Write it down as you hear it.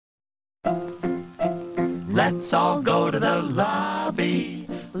Let's all go to the lobby.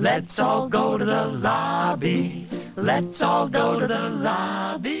 Let's all go to the lobby. Let's all go to the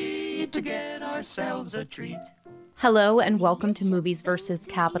lobby to get ourselves a treat. Hello and welcome to Movies vs.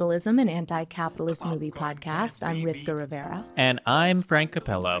 Capitalism, an anti-capitalist movie podcast. I'm Rivka Rivera. And I'm Frank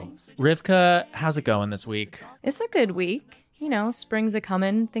Capello. Rivka, how's it going this week? It's a good week. You know, spring's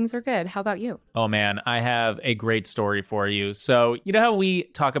a-coming. Things are good. How about you? Oh, man, I have a great story for you. So, you know how we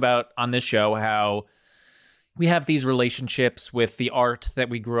talk about on this show how we have these relationships with the art that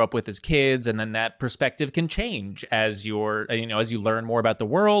we grew up with as kids, and then that perspective can change as as you learn more about the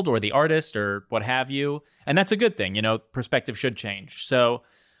world or the artist or what have you. And that's a good thing. You know, perspective should change. So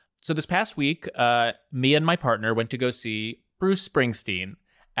this past week, me and my partner went to go see Bruce Springsteen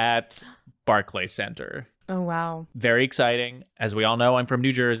at Barclays Center. Oh, wow. Very exciting. As we all know, I'm from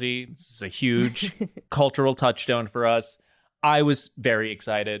New Jersey. This is a huge cultural touchstone for us. I was very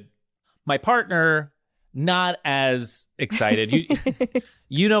excited. My partner, not as excited.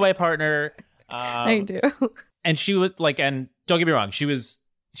 You know my partner. I do. And she was like, and don't get me wrong, she was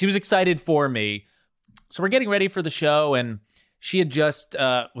excited for me. So we're getting ready for the show, and she had just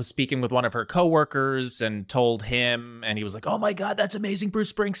was speaking with one of her coworkers and told him, and he was like, "Oh my God, that's amazing,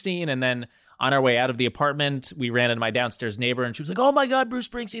 Bruce Springsteen." And then on our way out of the apartment, we ran into my downstairs neighbor, and she was like, "Oh my God, Bruce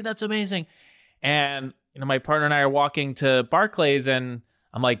Springsteen, that's amazing." And my partner and I are walking to Barclays, and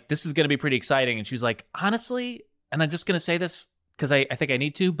I'm like, "This is going to be pretty exciting." And she's like, "Honestly," and I'm just going to say this because I think I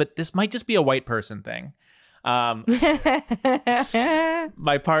need to, but this might just be a white person thing. My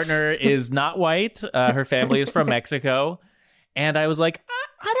partner is not white. Her family is from Mexico. And I was like,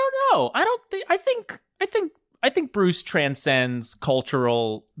 I don't know. I think Bruce transcends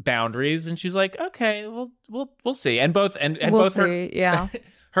cultural boundaries. And she's like, okay, we'll see. And both her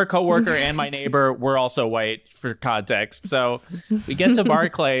coworker and my neighbor were also white, for context. So we get to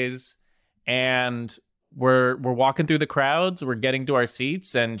Barclays and we're walking through the crowds. We're getting to our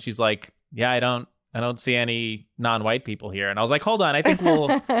seats, and she's like, "Yeah, I don't see any non-white people here." And I was like, "Hold on, I think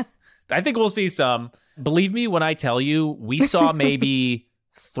we'll see some." Believe me when I tell you, we saw maybe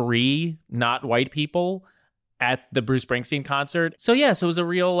 3 not white people at the Bruce Springsteen concert. So yeah, so it was a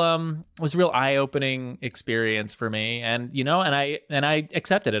real eye-opening experience for me, and I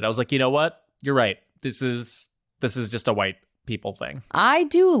accepted it. I was like, you know what? You're right. This is just a white people thing. I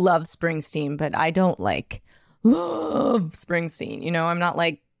do love Springsteen, but I don't love Springsteen. You know, I'm not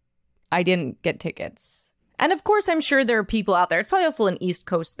like, I didn't get tickets. And of course, I'm sure there are people out there. It's probably also an East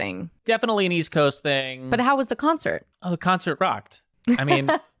Coast thing. Definitely an East Coast thing. But how was the concert? Oh, the concert rocked. I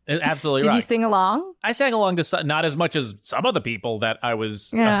mean, it absolutely rocked. Did you sing along? I sang along to not as much as some of the people that I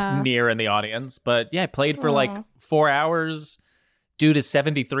was near in the audience. But yeah, I played for like 4 hours. Dude is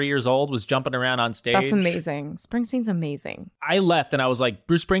 73 years old, was jumping around on stage. That's amazing. Springsteen's amazing. I left and I was like,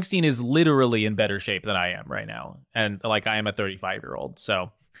 Bruce Springsteen is literally in better shape than I am right now. And like, I am a 35-year-old.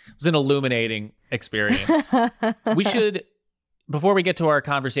 So it was an illuminating experience. Before we get to our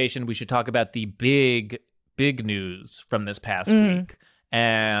conversation, we should talk about the big news from this past week.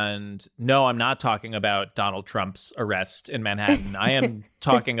 And no, I'm not talking about Donald Trump's arrest in Manhattan. I am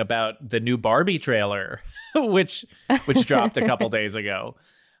talking about the new Barbie trailer, which dropped a couple days ago.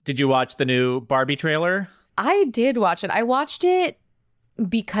 Did you watch the new Barbie trailer? I did watch it. I watched it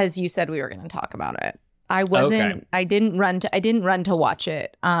because you said we were going to talk about it. I wasn't. Okay. I didn't run to watch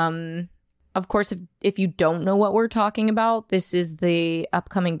it. Of course, if you don't know what we're talking about, this is the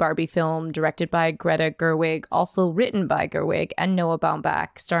upcoming Barbie film directed by Greta Gerwig, also written by Gerwig and Noah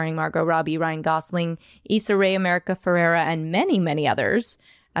Baumbach, starring Margot Robbie, Ryan Gosling, Issa Rae, America Ferrera, and many, many others,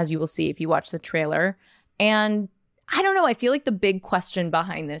 as you will see if you watch the trailer. And I don't know, I feel like the big question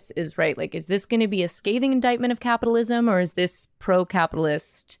behind this is, right, like, is this going to be a scathing indictment of capitalism, or is this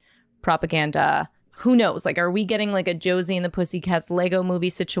pro-capitalist propaganda? Who knows? Like, are we getting like a Josie and the Pussycats Lego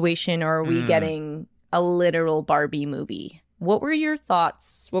movie situation, or are we getting a literal Barbie movie? What were your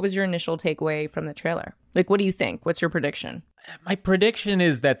thoughts? What was your initial takeaway from the trailer? Like, what do you think? What's your prediction? My prediction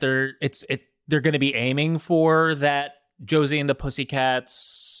is that they're going to be aiming for that Josie and the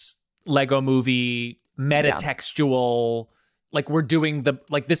Pussycats Lego movie metatextual. Yeah. Like, we're doing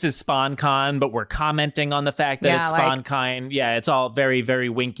this is SpawnCon, but we're commenting on the fact that it's SpawnCon. Yeah, it's all very, very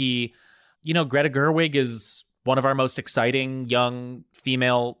winky. You know, Greta Gerwig is one of our most exciting young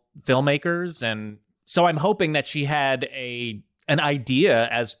female filmmakers. And so I'm hoping that she had a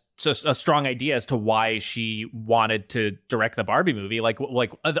strong idea as to why she wanted to direct the Barbie movie, like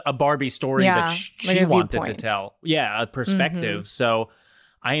a Barbie story that she wanted to tell. Yeah, a perspective. Mm-hmm. So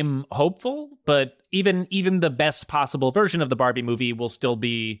I am hopeful, but even the best possible version of the Barbie movie will still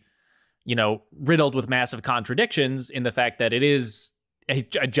be, riddled with massive contradictions in the fact that it is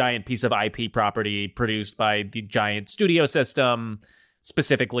a giant piece of IP property produced by the giant studio system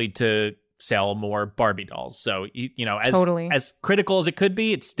specifically to sell more Barbie dolls. So, as critical as it could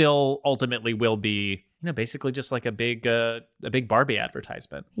be, it still ultimately will be, basically just like a big Barbie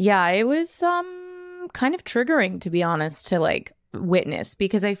advertisement. Yeah, it was kind of triggering, to be honest, to like witness,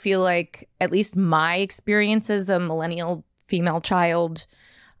 because I feel like at least my experience as a millennial female child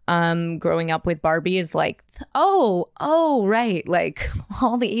growing up with Barbie is like, oh, right. Like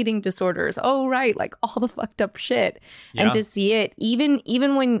all the eating disorders. Oh, right. Like all the fucked up shit. Yeah. And to see it,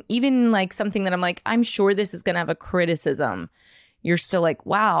 even like something that I'm like, I'm sure this is going to have a criticism. You're still like,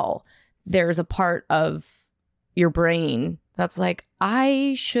 wow, there's a part of your brain that's like,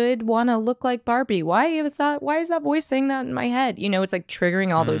 I should want to look like Barbie. Why is that voice saying that in my head? It's like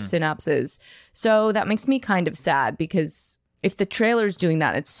triggering all those synapses. So that makes me kind of sad, because if the trailer's doing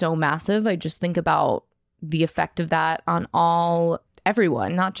that, it's so massive. I just think about the effect of that on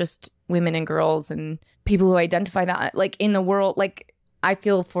everyone, not just women and girls and people who identify that, like in the world. Like I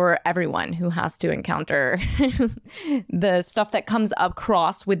feel for everyone who has to encounter the stuff that comes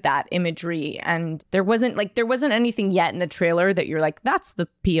across with that imagery. And there wasn't anything yet in the trailer that you're like, that's the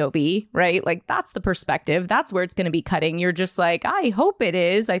POV, right? Like that's the perspective. That's where it's going to be cutting. You're just like, I hope it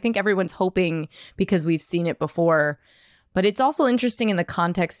is. I think everyone's hoping because we've seen it before. But it's also interesting in the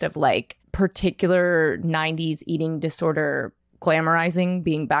context of like particular 90s eating disorder glamorizing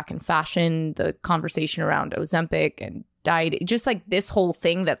being back in fashion, the conversation around Ozempic and diet, just like this whole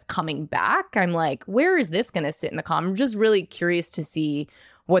thing that's coming back. I'm like, where is this going to sit in the I'm just really curious to see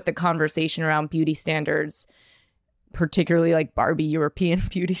what the conversation around beauty standards, particularly like Barbie European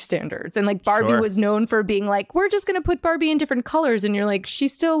beauty standards. And like Barbie was known for being like, we're just going to put Barbie in different colors. And you're like, she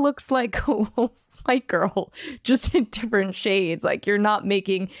still looks like white girl, just in different shades. Like you're not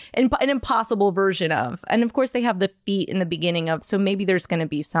making an impossible version of. And of course they have the feet in the beginning of, so maybe there's going to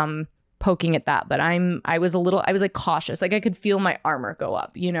be some poking at that. But I was like cautious. Like I could feel my armor go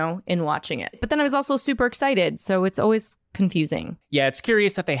up, in watching it. But then I was also super excited. So it's always confusing. Yeah, it's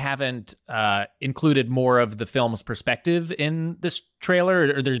curious that they haven't included more of the film's perspective in this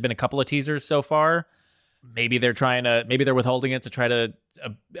trailer. Or there's been a couple of teasers so far. Maybe they're withholding it to try to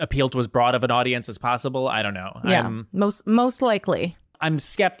appeal to as broad of an audience as possible. I don't know. Yeah, most likely. I'm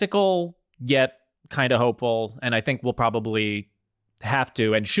skeptical, yet kind of hopeful. And I think we'll probably have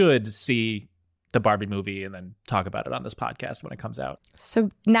to and should see the Barbie movie and then talk about it on this podcast when it comes out. So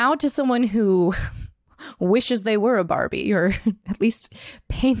now to someone who wishes they were a Barbie, or at least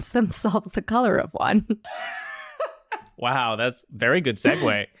paints themselves the color of one. Wow, that's very good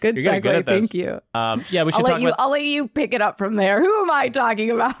segue. Good segue, thank you. Yeah, we should talk about... I'll let you pick it up from there. Who am I talking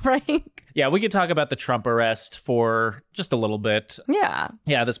about, Frank? Yeah, we could talk about the Trump arrest for just a little bit. Yeah.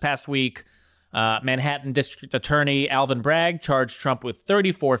 Yeah, this past week, Manhattan District Attorney Alvin Bragg charged Trump with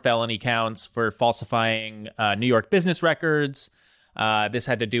 34 felony counts for falsifying New York business records. This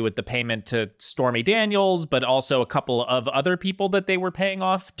had to do with the payment to Stormy Daniels, but also a couple of other people that they were paying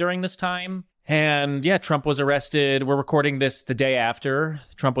off during this time. And yeah, Trump was arrested. We're recording this the day after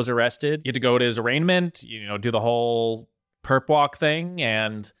Trump was arrested. He had to go to his arraignment, do the whole perp walk thing.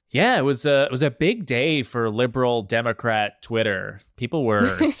 And yeah, it was a big day for liberal Democrat Twitter. People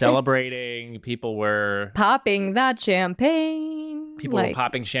were celebrating. People were popping that champagne. People were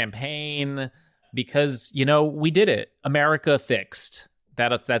popping champagne because, we did it. America fixed.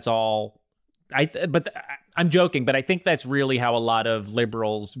 That's all. I'm joking, but I think that's really how a lot of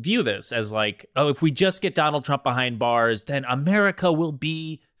liberals view this, as like, oh, if we just get Donald Trump behind bars, then America will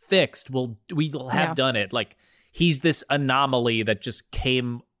be fixed. We will have done it. Like he's this anomaly that just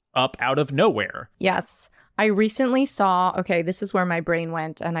came up out of nowhere. Yes. I recently saw, okay, this is where my brain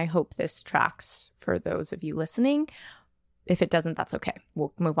went, and I hope this tracks for those of you listening. If it doesn't, that's okay.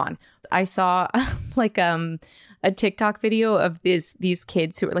 We'll move on. I saw a TikTok video of these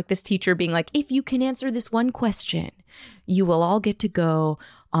kids who are like, this teacher being like, if you can answer this one question, you will all get to go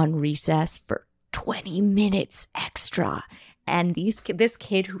on recess for 20 minutes extra. And this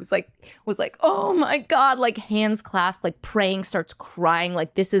kid who was like, oh my God, like hands clasped, like praying, starts crying,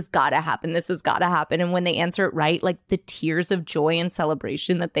 like this has got to happen. This has got to happen. And when they answer it right, like the tears of joy and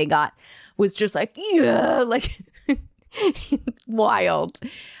celebration that they got was just like, yeah, like wild.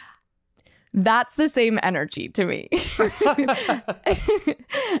 That's the same energy to me.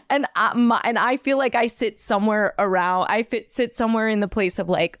 and I feel like I sit somewhere in the place of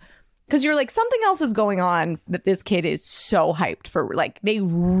like, because you're like, something else is going on that this kid is so hyped for. Like they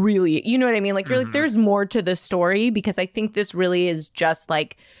really, you know what I mean? Like you're like, there's more to the story, because I think this really is just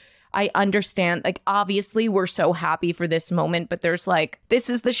like I understand, like, obviously we're so happy for this moment, but there's like, this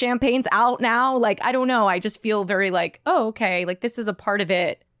is the champagne's out now. Like, I don't know. I just feel very like, oh, okay, like this is a part of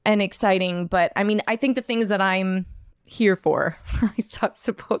it and exciting. But I mean, I think the things that I'm here for, I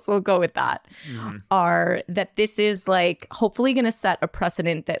suppose we'll go with that, are that this is like hopefully going to set a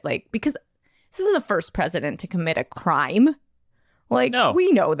precedent that like, because this isn't the first president to commit a crime. Like, no.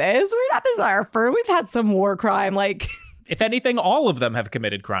 We know this. We're not this our first. We've had some war crime, like... If anything, all of them have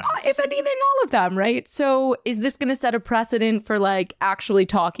committed crimes. If anything, all of them, right? So is this going to set a precedent for like actually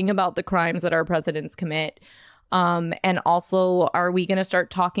talking about the crimes that our presidents commit? And also, are we going to start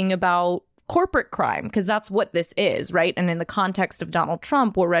talking about corporate crime? Because that's what this is, right? And in the context of Donald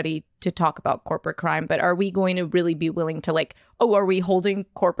Trump, we're ready to talk about corporate crime. But are we going to really be willing to like, oh, are we holding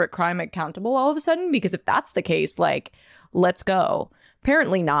corporate crime accountable all of a sudden? Because if that's the case, like, let's go.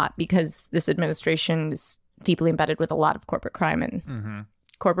 Apparently not, because this administration is deeply embedded with a lot of corporate crime and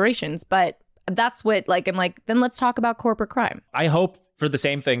corporations. But that's what, like, I'm like, then let's talk about corporate crime. I hope for the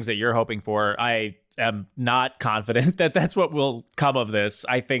same things that you're hoping for. I am not confident that that's what will come of this.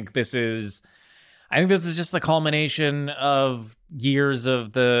 I think this is just the culmination of years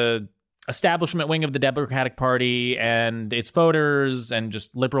of the establishment wing of the Democratic Party and its voters and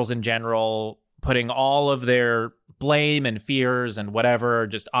just liberals in general putting all of their blame and fears and whatever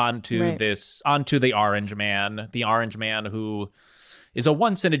just onto the orange man who is a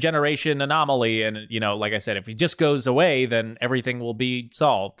once in a generation anomaly. And, you know, like I said, if he just goes away, then everything will be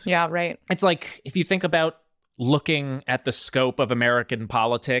solved. Yeah, right. It's like, if you think about looking at the scope of American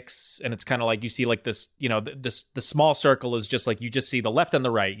politics, and it's kind of like you see like this, you know, the small circle is just like, you just see the left and the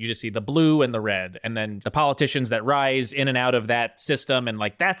right, you just see the blue and the red, and then the politicians that rise in and out of that system, and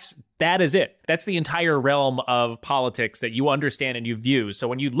like that is it. That's the entire realm of politics that you understand and you view. So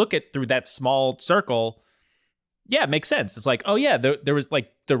when you look at through that small circle, yeah, it makes sense. It's like, oh yeah, there was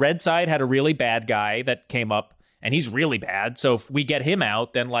like the red side had a really bad guy that came up and he's really bad. So if we get him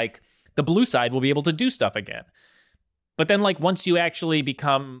out, then like the blue side will be able to do stuff again. But then like once you actually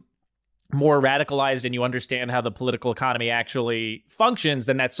become more radicalized and you understand how the political economy actually functions,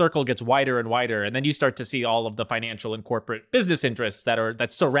 then that circle gets wider and wider. And then you start to see all of the financial and corporate business interests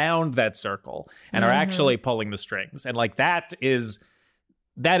that surround that circle and are actually pulling the strings. And like that is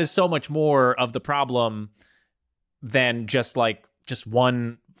so much more of the problem than just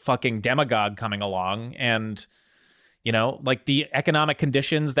one fucking demagogue coming along. And, you know, like the economic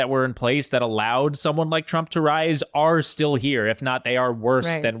conditions that were in place that allowed someone like Trump to rise are still here. If not, they are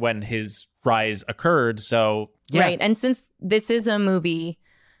worse than when his rise occurred. So, yeah. Right. And since this is a movie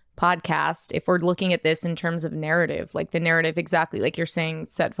podcast, if we're looking at this in terms of narrative, like the narrative, exactly like you're saying,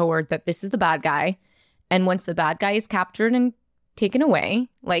 set forward that this is the bad guy. And once the bad guy is captured and taken away,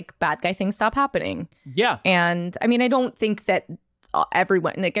 like bad guy things stop happening. Yeah. And I mean, I don't think that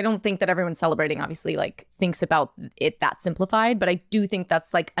everyone's celebrating, obviously, like thinks about it that simplified, but I do think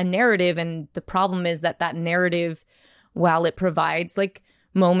that's like a narrative. And the problem is that narrative, while it provides like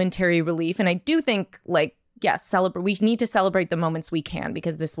momentary relief, and I do think like, yes, we need to celebrate the moments we can,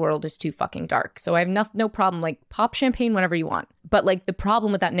 because this world is too fucking dark. So I have no problem, like pop champagne whenever you want. But like the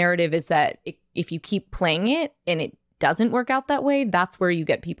problem with that narrative is that if you keep playing it and it doesn't work out that way, that's where you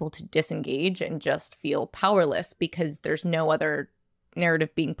get people to disengage and just feel powerless, because there's no other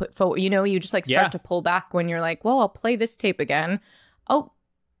narrative being put forward. You know, you just like start to pull back when you're like, well, I'll play this tape again. Oh,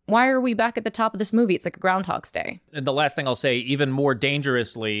 why are we back at the top of this movie? It's like a Groundhog's Day. And the last thing I'll say, even more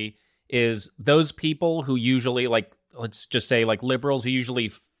dangerously, is those people who usually, like, let's just say like liberals who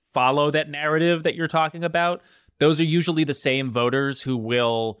usually follow that narrative that you're talking about, those are usually the same voters who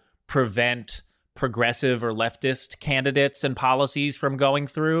will prevent progressive or leftist candidates and policies from going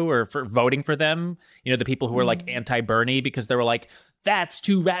through or for voting for them. You know, the people who are like anti-Bernie because they were like, that's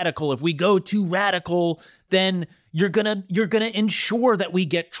too radical. If we go too radical, then you're gonna ensure that we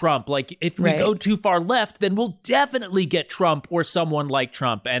get Trump. Like if we go too far left, then we'll definitely get Trump or someone like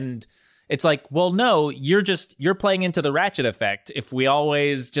Trump. And it's like, well, no, you're playing into the ratchet effect. If we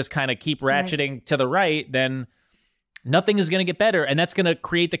always just kind of keep ratcheting to the right, then nothing is going to get better. And that's going to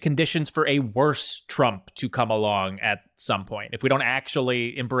create the conditions for a worse Trump to come along at some point. If we don't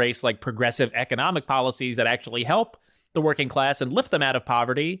actually embrace like progressive economic policies that actually help the working class and lift them out of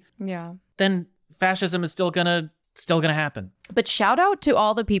poverty, then fascism is still gonna happen. But shout out to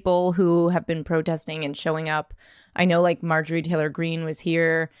all the people who have been protesting and showing up. I know like Marjorie Taylor Greene was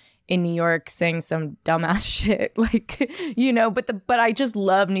here in New York saying some dumbass shit, like, you know, but I just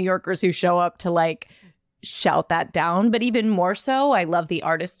love New Yorkers who show up to like shout that down. But even more so, I love the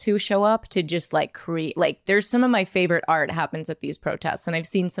artists who show up to just like create, like there's some of my favorite art happens at these protests, and I've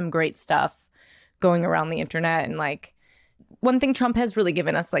seen some great stuff going around the internet, and like one thing Trump has really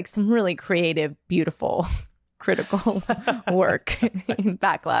given us, like some really creative, beautiful, critical work in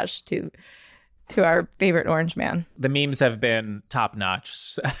backlash to our favorite orange man. The memes have been top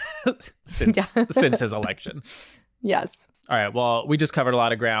notch since his election. Yes. All right. Well, we just covered a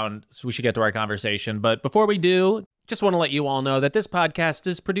lot of ground, so we should get to our conversation. But before we do, just want to let you all know that this podcast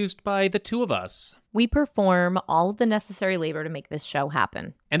is produced by the two of us. We perform all of the necessary labor to make this show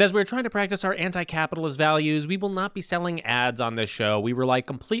happen. And as we're trying to practice our anti-capitalist values, we will not be selling ads on this show. We rely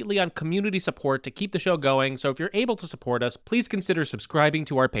completely on community support to keep the show going. So if you're able to support us, please consider subscribing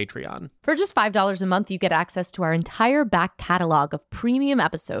to our Patreon. For just $5 a month, you get access to our entire back catalog of premium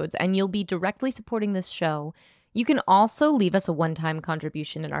episodes, and you'll be directly supporting this show. You can also leave us a one-time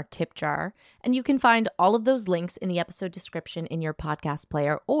contribution in our tip jar, and you can find all of those links in the episode description in your podcast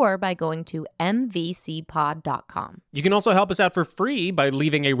player or by going to mvcpod.com. You can also help us out for free by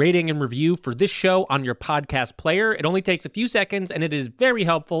leaving a rating and review for this show on your podcast player. It only takes a few seconds, and it is very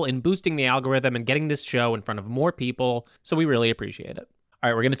helpful in boosting the algorithm and getting this show in front of more people, so we really appreciate it. All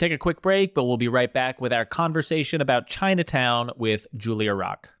right, we're going to take a quick break, but we'll be right back with our conversation about Chinatown with Julia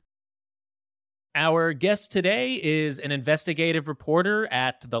Rock. Our guest today is an investigative reporter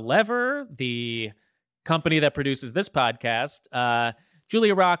at The Lever, the company that produces this podcast.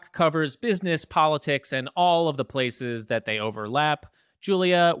 Julia Rock covers business, politics, and all of the places that they overlap.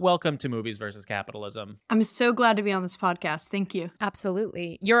 Julia, welcome to Movies versus Capitalism. I'm so glad to be on this podcast. Thank you.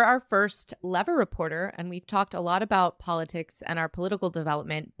 Absolutely. You're our first Lever reporter, and we've talked a lot about politics and our political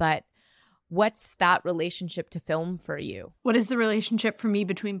development, but what's that relationship to film for you? What is the relationship for me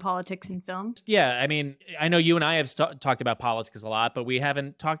between politics and film? Yeah, I mean, I know you and I have talked about politics a lot, but we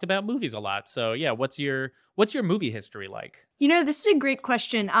haven't talked about movies a lot. So yeah, what's your movie history like? You know, this is a great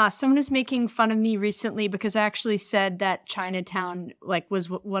question. Someone is making fun of me recently because I actually said that Chinatown was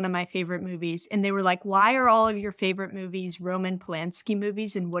one of my favorite movies. And they were like, why are all of your favorite movies Roman Polanski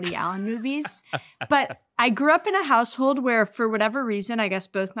movies and Woody Allen movies? But I grew up in a household where, for whatever reason, I guess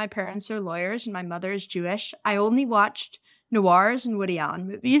both my parents are lawyers and my mother is Jewish. I only watched noirs and Woody Allen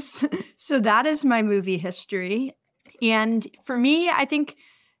movies. So that is my movie history. And for me, I think,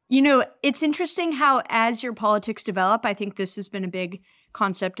 you know, it's interesting how as your politics develop, I think this has been a big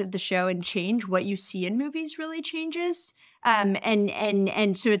concept of the show, and change. What you see in movies really changes.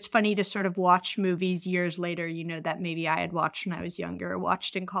 And so it's funny to sort of watch movies years later, you know, that maybe I had watched when I was younger or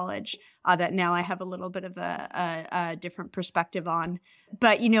watched in college, that now I have a little bit of a different perspective on.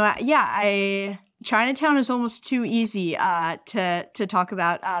 But, you know, Chinatown is almost too easy to talk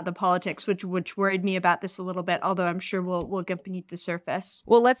about the politics, which worried me about this a little bit, although I'm sure we'll get beneath the surface.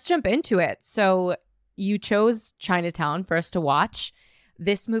 Well, let's jump into it. So you chose Chinatown for us to watch.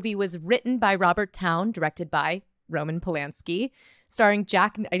 This movie was written by Robert Towne, directed by Roman Polanski, starring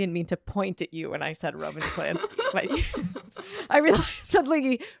Jack. I didn't mean to point at you when I said Roman Polanski, but I realized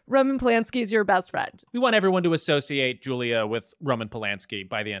suddenly Roman Polanski is your best friend. We want everyone to associate Julia with Roman Polanski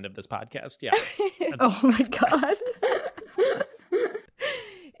by the end of this podcast. Yeah. Oh my God.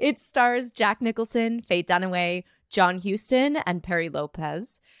 It stars Jack Nicholson, Faye Dunaway, John Huston, and Perry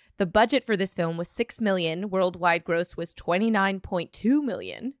Lopez. The budget for this film was $6 million. Worldwide gross was $29.2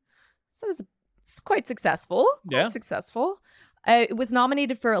 million. So it's quite successful. Yeah. Quite successful. It was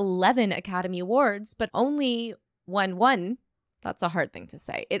nominated for 11 Academy Awards, but only won one. That's a hard thing to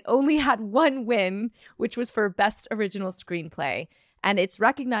say. It only had one win, which was for Best Original Screenplay. And it's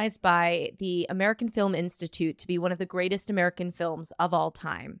recognized by the American Film Institute to be one of the greatest American films of all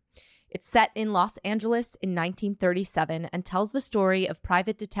time. It's set in Los Angeles in 1937 and tells the story of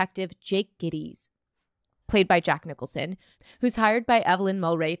private detective Jake Gittes, played by Jack Nicholson, who's hired by Evelyn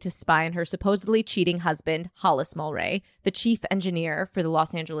Mulwray to spy on her supposedly cheating husband, Hollis Mulwray, the chief engineer for the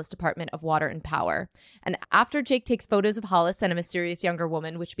Los Angeles Department of Water and Power. And after Jake takes photos of Hollis and a mysterious younger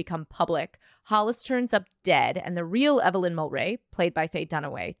woman, which become public, Hollis turns up dead, and the real Evelyn Mulwray, played by Faye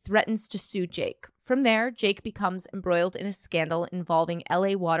Dunaway, threatens to sue Jake. From there, Jake becomes embroiled in a scandal involving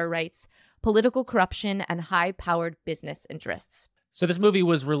LA water rights, political corruption, and high-powered business interests. So this movie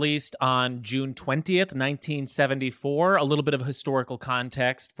was released on June 20th, 1974. A little bit of historical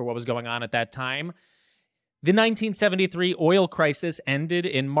context for what was going on at that time. The 1973 oil crisis ended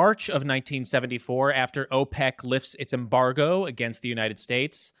in March of 1974 after OPEC lifts its embargo against the United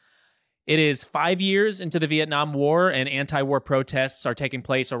States. It is 5 years into the Vietnam War, and anti-war protests are taking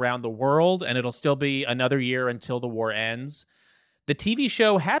place around the world, and it'll still be another year until the war ends. The TV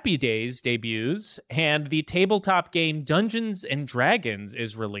show Happy Days debuts, and the tabletop game Dungeons & Dragons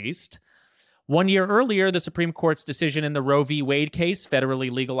is released. 1 year earlier, the Supreme Court's decision in the Roe v. Wade case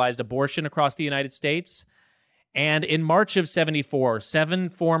federally legalized abortion across the United States. And in March of 74, 7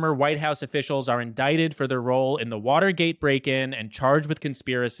 former White House officials are indicted for their role in the Watergate break-in and charged with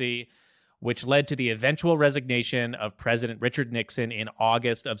conspiracy, which led to the eventual resignation of President Richard Nixon in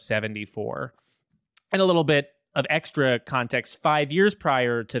August of 74. And a little bit of extra context, 5 years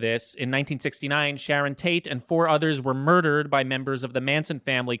prior to this, in 1969, Sharon Tate and 4 others were murdered by members of the Manson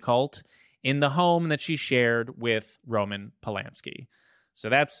family cult in the home that she shared with Roman Polanski. So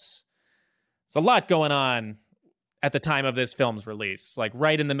it's a lot going on at the time of this film's release, like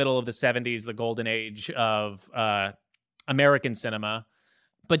right in the middle of the 70s, the golden age of American cinema.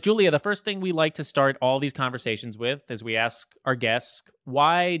 But Julia, the first thing we like to start all these conversations with is we ask our guests,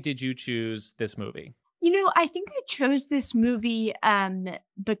 why did you choose this movie? I think I chose this movie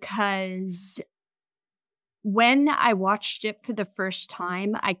because when I watched it for the first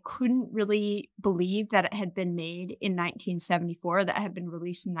time, I couldn't really believe that it had been made in 1974, that it had been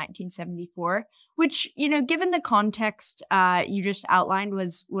released in 1974, which, given the context you just outlined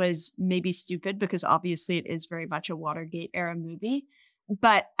was maybe stupid because obviously it is very much a Watergate era movie.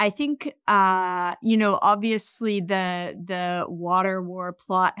 But I think, obviously the water war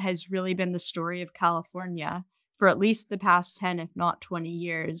plot has really been the story of California for at least the past 10, if not 20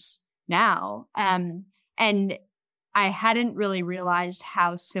 years now. And I hadn't really realized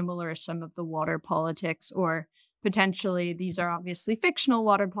how similar some of the water politics, or potentially these are obviously fictional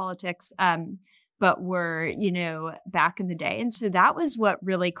water politics, but were, back in the day. And so that was what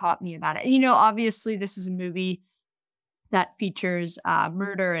really caught me about it. Obviously this is a movie that features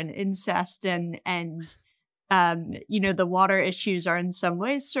murder and incest and the water issues are in some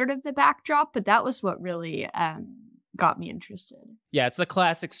ways sort of the backdrop, but that was what really got me interested. Yeah, it's the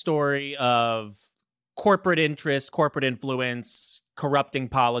classic story of corporate interest, corporate influence, corrupting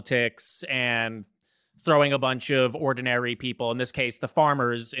politics, and throwing a bunch of ordinary people, in this case, the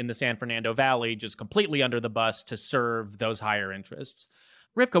farmers in the San Fernando Valley, just completely under the bus to serve those higher interests.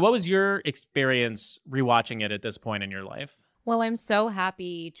 Rivka, what was your experience rewatching it at this point in your life? Well, I'm so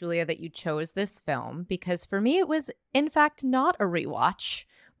happy, Julia, that you chose this film, because for me, it was, in fact, not a rewatch,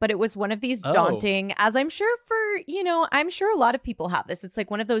 but it was one of these daunting, as I'm sure I'm sure a lot of people have this. It's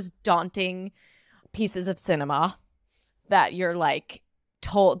like one of those daunting pieces of cinema that you're like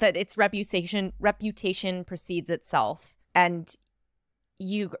told that its reputation precedes itself. And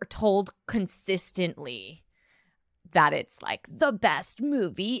you are told consistently that it's like the best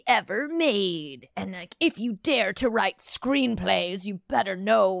movie ever made. And like, if you dare to write screenplays, you better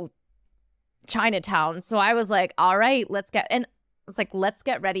know Chinatown. So I was like, all right, let's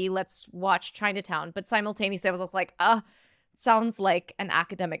get ready. Let's watch Chinatown. But simultaneously, I was also like, sounds like an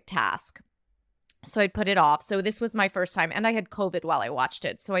academic task. So I'd put it off. So this was my first time, and I had COVID while I watched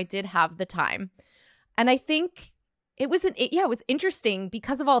it. So I did have the time. And I think it was interesting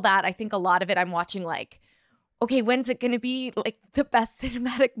because of all that. I think a lot of it I'm watching like, okay, when's it going to be like the best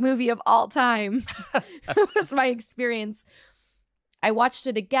cinematic movie of all time? was my experience. I watched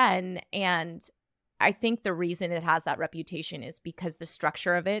it again, and I think the reason it has that reputation is because the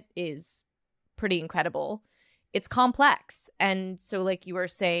structure of it is pretty incredible. It's complex. And so like you were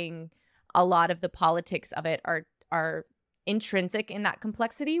saying, a lot of the politics of it are intrinsic in that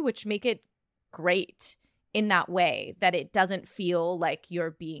complexity, which make it great in that way, that it doesn't feel like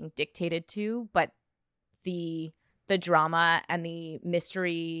you're being dictated to, but the drama and the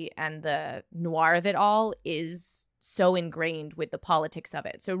mystery and the noir of it all is so ingrained with the politics of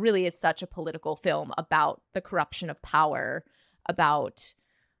it. So it really is such a political film about the corruption of power, about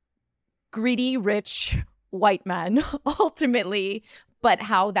greedy, rich white men, ultimately, but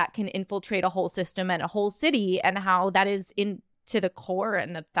how that can infiltrate a whole system and a whole city, and how that is into the core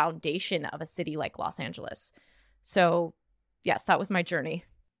and the foundation of a city like Los Angeles. So, yes, that was my journey.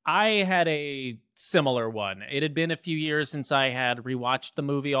 I had a similar one. It had been a few years since I had rewatched the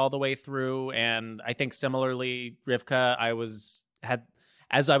movie all the way through, and I think similarly, Rivka,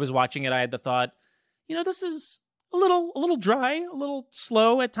 as I was watching it, I had the thought, this is a little dry, a little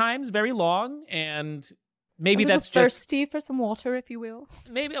slow at times, very long, and maybe that's just thirsty for some water, if you will.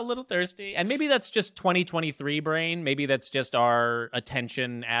 Maybe a little thirsty. And maybe that's just 2023 brain. Maybe that's just our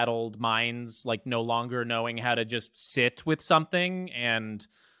attention-addled minds, like no longer knowing how to just sit with something and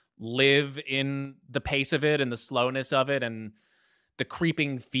live in the pace of it and the slowness of it and the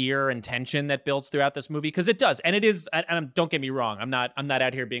creeping fear and tension that builds throughout this movie. Because it does. And it is, and don't get me wrong, I'm not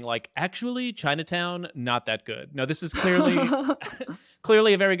out here being like, actually, Chinatown, not that good. No, this is clearly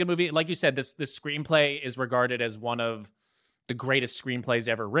clearly a very good movie. Like you said, this screenplay is regarded as one of the greatest screenplays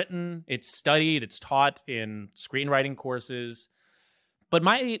ever written. It's studied, it's taught in screenwriting courses. But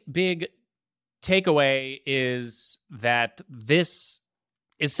my big takeaway is that this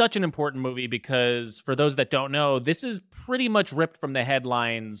is such an important movie because for those that don't know, this is pretty much ripped from the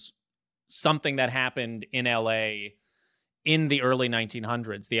headlines, something that happened in LA in the early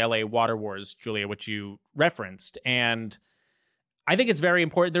 1900s, the LA water wars, Julia, which you referenced. And I think it's very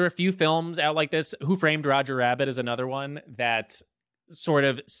important. There are a few films out like this. Who Framed Roger Rabbit is another one that sort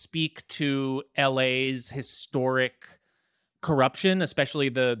of speak to LA's historic corruption, especially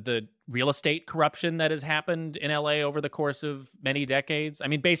the real estate corruption that has happened in LA over the course of many decades. I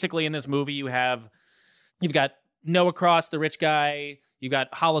mean, basically in this movie, you've got Noah Cross, the rich guy. You've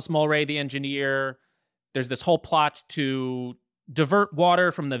got Hollis Mulray, the engineer. There's this whole plot to divert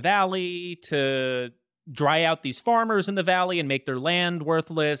water from the valley to dry out these farmers in the valley and make their land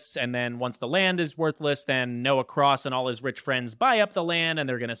worthless. And then once the land is worthless, then Noah Cross and all his rich friends buy up the land and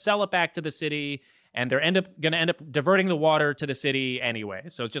they're going to sell it back to the city. And they're going to end up diverting the water to the city anyway.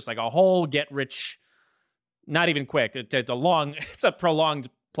 So it's just like a whole get rich, not even quick. It's a prolonged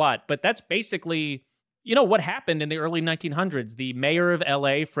plot. But that's basically, what happened in the early 1900s. The mayor of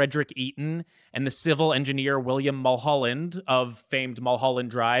LA, Frederick Eaton, and the civil engineer, William Mulholland of famed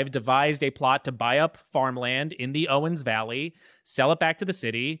Mulholland Drive, devised a plot to buy up farmland in the Owens Valley, sell it back to the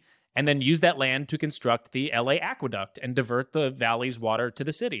city, and then use that land to construct the LA aqueduct and divert the valley's water to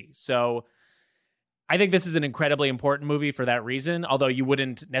the city. So I think this is an incredibly important movie for that reason, although you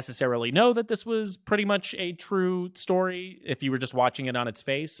wouldn't necessarily know that this was pretty much a true story if you were just watching it on its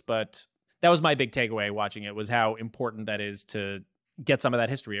face. But that was my big takeaway watching it, was how important that is to get some of that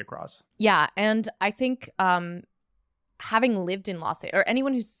history across. Yeah, and I think having lived in Los Angeles, or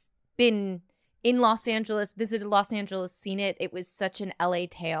anyone who's been in Los Angeles, visited Los Angeles, seen it, it was such an LA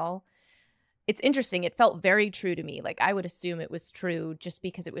tale. It's interesting. It felt very true to me. Like, I would assume it was true just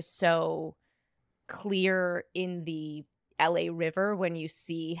because it was so clear in the LA River when you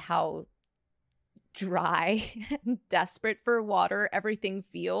see how dry and desperate for water everything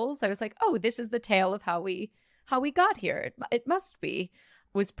feels. I was like, oh, this is the tale of how we got here. It must be.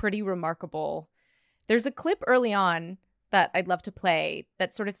 It was pretty remarkable. There's a clip early on that I'd love to play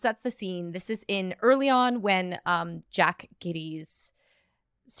that sort of sets the scene. This is in early on when Jack Giddy's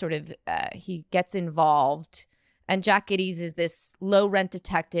sort of he gets involved. And Jack Giddy's is this low-rent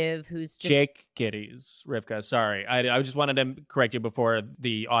detective who's just... Jake Giddy's, Rivka. Sorry. I just wanted to correct you before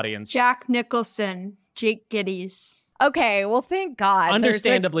the audience. Jack Nicholson, Jake Giddy's. Okay, well, thank God.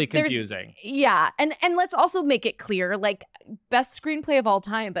 Understandably confusing. Yeah, and let's also make it clear, like, best screenplay of all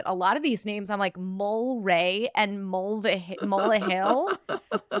time, but a lot of these names, I'm like, Mulray and Mullihill.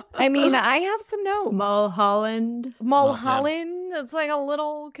 I mean, I have some notes. Mulholland. It's like a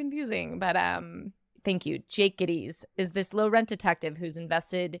little confusing, but... Thank you. Jake Giddy's is this low-rent detective who's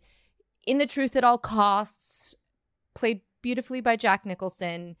invested in the truth at all costs, played beautifully by Jack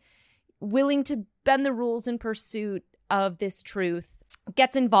Nicholson, willing to bend the rules in pursuit of this truth,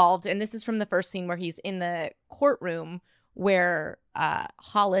 gets involved. And this is from the first scene where he's in the courtroom where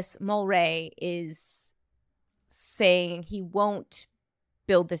Hollis Mulray is saying he won't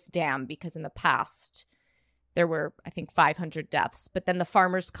build this dam because in the past there were, I think, 500 deaths. But then the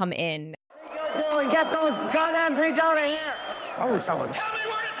farmers come in. Get those goddamn things out of here! Oh, someone. Tell me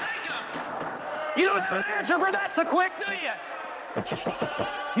where to take them! You don't have an answer for that so quick, do you?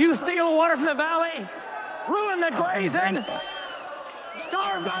 You steal water from the valley, ruin the grazing,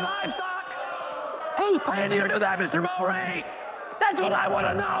 starve the livestock. Who's paying you to do that, Mr. Mulray? That's what I want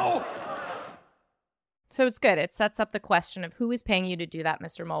to know! So it's good. It sets up the question of who is paying you to do that,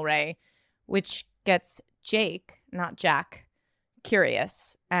 Mr. Mulray, which gets Jake, not Jack,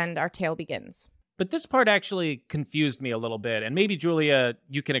 curious, and our tale begins. But this part actually confused me a little bit, and maybe Julia,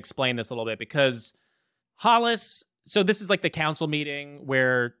 you can explain this a little bit, because Hollis, so this is like the council meeting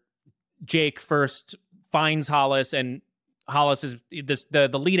where Jake first finds Hollis, and Hollis is the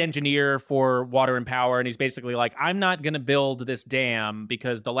lead engineer for Water and Power, and he's basically like, I'm not going to build this dam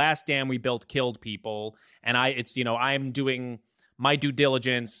because the last dam we built killed people, and I'm doing my due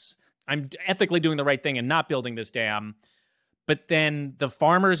diligence, I'm ethically doing the right thing and not building this dam. But then the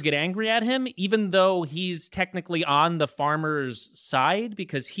farmers get angry at him, even though he's technically on the farmers' side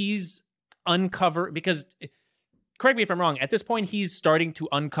because correct me if I'm wrong, at this point he's starting to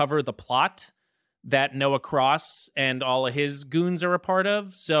uncover the plot that Noah Cross and all of his goons are a part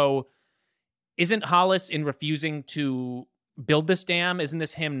of. So isn't Hollis, in refusing to build this dam, isn't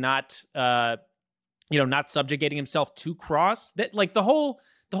this him not subjugating himself to Cross? That, like, the whole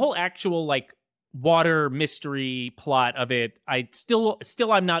actual, like, water mystery plot of it, I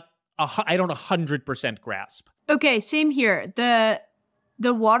don't 100% grasp. Okay, same here. The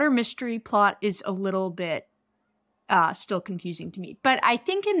water mystery plot is a little bit still confusing to me. But I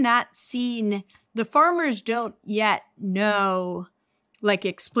think in that scene, the farmers don't yet know like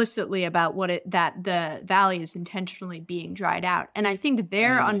explicitly about that the valley is intentionally being dried out. And I think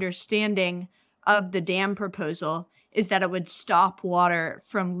their understanding of the dam proposal is that it would stop water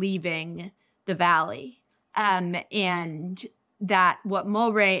from leaving the valley. And that what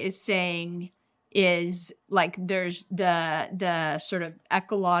Mulray is saying is like there's the sort of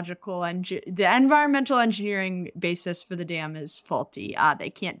ecological and the environmental engineering basis for the dam is faulty. They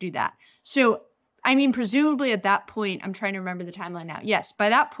can't do that. So I mean, presumably at that point, I'm trying to remember the timeline now. Yes, by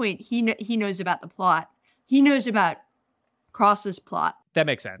that point, he knows about the plot. He knows about Cross's plot. That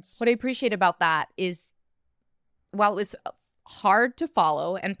makes sense. What I appreciate about that is, while it was hard to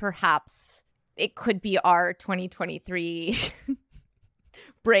follow, and perhaps it could be our 2023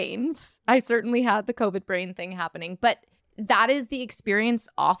 brains. I certainly had the COVID brain thing happening, but that is the experience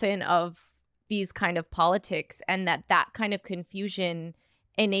often of these kind of politics, and that kind of confusion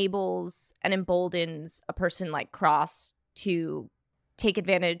enables and emboldens a person like Cross to take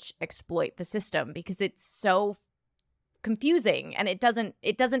advantage, exploit the system, because it's so confusing, and it doesn't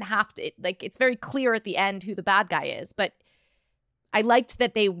have to, it's very clear at the end who the bad guy is. But I liked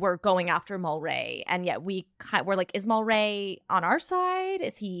that they were going after Mulray, and yet we're like, is Mulray on our side?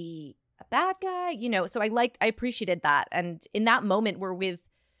 Is he a bad guy? So I appreciated that. And in that moment, we're with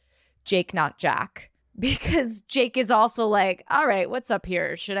Jake, not Jack, because Jake is also like, all right, what's up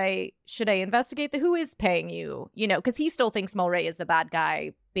here? Should I investigate who is paying you? Because he still thinks Mulray is the bad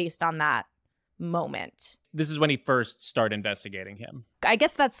guy based on that moment. This is when he first started investigating him. I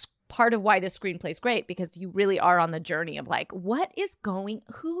guess that's part of why this screenplay is great, because you really are on the journey of like,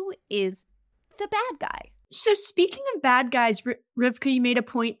 who is the bad guy? So speaking of bad guys, Rivka, you made a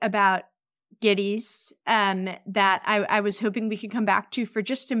point about Gittes that I was hoping we could come back to for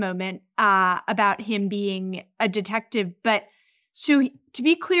just a moment, about him being a detective. But so to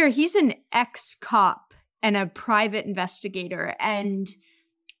be clear, he's an ex-cop and a private investigator. And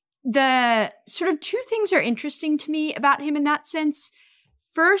the sort of two things are interesting to me about him in that sense.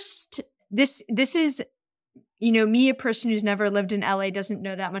 First, this is, me, a person who's never lived in LA, doesn't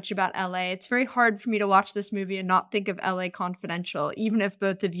know that much about LA. It's very hard for me to watch this movie and not think of LA Confidential, even if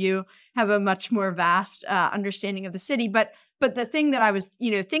both of you have a much more vast understanding of the city. But the thing that I was,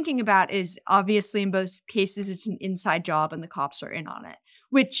 thinking about is, obviously in both cases, it's an inside job and the cops are in on it,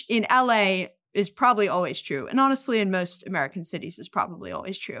 which in LA is probably always true. And honestly, in most American cities is probably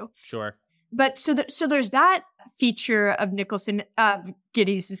always true. Sure. But so there's that feature of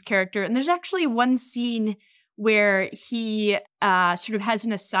Gittes' character. And there's actually one scene where he sort of has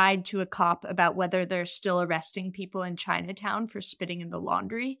an aside to a cop about whether they're still arresting people in Chinatown for spitting in the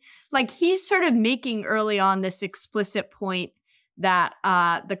laundry. Like, he's sort of making early on this explicit point that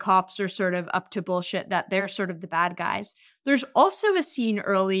the cops are sort of up to bullshit, that they're sort of the bad guys. There's also a scene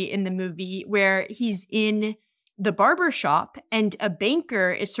early in the movie where he's in the barber shop and a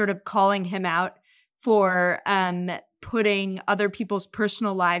banker is sort of calling him out for putting other people's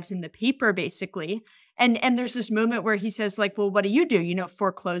personal lives in the paper, basically. And there's this moment where he says, like, well, what do?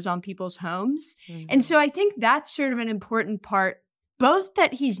 Foreclose on people's homes. Mm-hmm. And so I think that's sort of an important part, both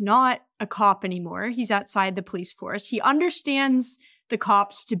that he's not a cop anymore. He's outside the police force. He understands the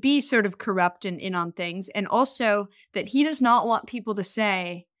cops to be sort of corrupt and in on things. And also that he does not want people to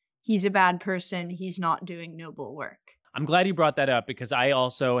say he's a bad person. He's not doing noble work. I'm glad you brought that up, because I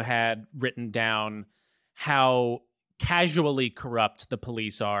also had written down how casually corrupt the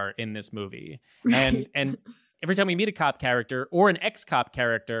police are in this movie. Right. And every time we meet a cop character or an ex-cop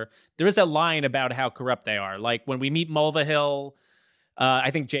character, there is a line about how corrupt they are. Like when we meet Mulvihill,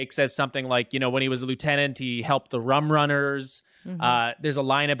 I think Jake says something like, when he was a lieutenant, he helped the rum runners. Mm-hmm. There's a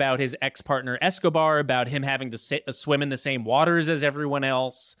line about his ex-partner Escobar, about him having to swim in the same waters as everyone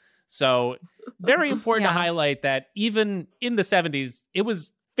else. So very important to highlight that even in the 70s, it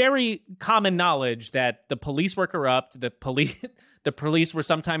was very common knowledge that the police were corrupt. The police were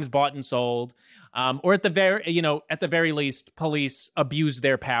sometimes bought and sold, or at the very least, police abused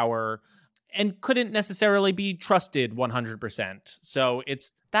their power and couldn't necessarily be trusted 100%. So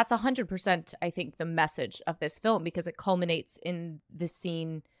that's 100%, I think, the message of this film, because it culminates in this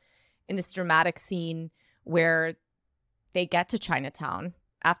scene, in this dramatic scene where they get to Chinatown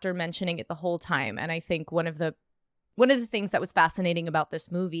after mentioning it the whole time. And I think one of the things that was fascinating about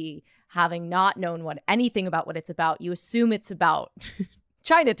this movie, having not known anything about what it's about, you assume it's about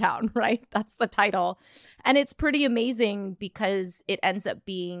Chinatown, right? That's the title. And it's pretty amazing because it ends up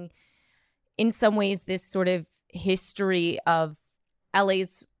being, in some ways, this sort of history of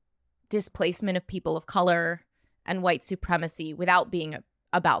LA's displacement of people of color and white supremacy without being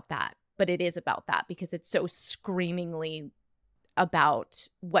about that. But it is about that because it's so screamingly about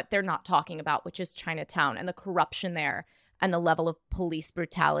what they're not talking about, which is Chinatown and the corruption there and the level of police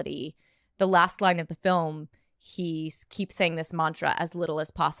brutality. The last line of the film, he keeps saying this mantra, as little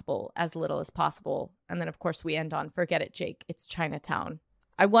as possible, as little as possible. And then, of course, we end on, forget it, Jake, it's Chinatown.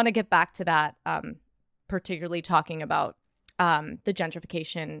 I want to get back to that, particularly talking about the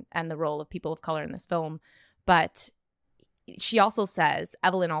gentrification and the role of people of color in this film. But she also says,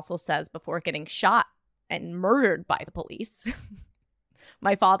 Evelyn also says, before getting shot and murdered by the police,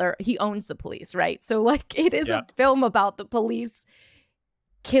 my father, he owns the police, right? So, like, it is a film about the police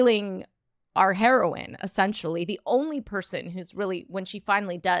killing our heroine, essentially. The only person who's really, when she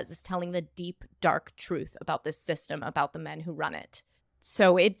finally does, is telling the deep, dark truth about this system, about the men who run it.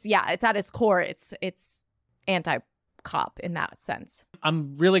 So it's at its core, it's anti-cop in that sense.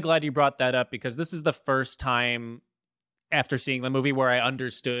 I'm really glad you brought that up, because this is the first time after seeing the movie where I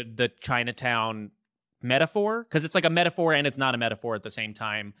understood the Chinatown metaphor, because it's like a metaphor and it's not a metaphor at the same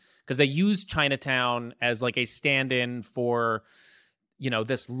time, because they use Chinatown as like a stand-in for, you know,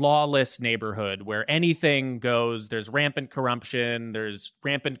 this lawless neighborhood where anything goes. There's rampant corruption, there's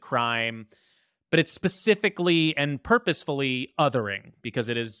rampant crime, but it's specifically and purposefully othering, because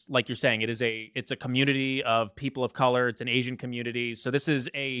it is, like you're saying, it's a community of people of color. It's an Asian community. So this is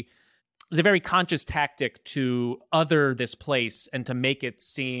a very conscious tactic to other this place and to make it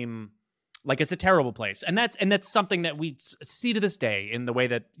seem like it's a terrible place. And that's something that we see to this day in the way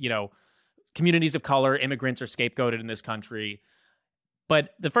that, you know, communities of color, immigrants are scapegoated in this country.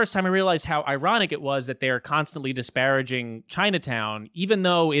 But the first time I realized how ironic it was that they are constantly disparaging Chinatown, even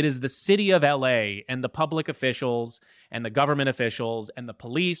though it is the city of LA and the public officials and the government officials and the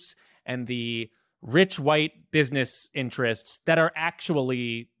police and the rich white business interests that are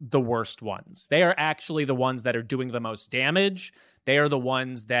actually the worst ones. They are actually the ones that are doing the most damage. They are the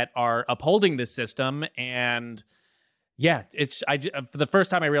ones that are upholding this system. And yeah, for the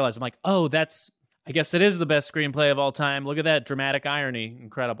first time I realized, I'm like, oh, I guess it is the best screenplay of all time. Look at that dramatic irony.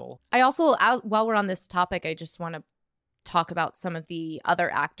 Incredible. I also, while we're on this topic, I just want to talk about some of the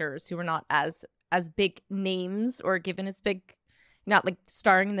other actors who were not as big names or given as big, not like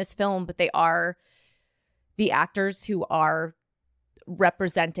starring in this film, but they are the actors who are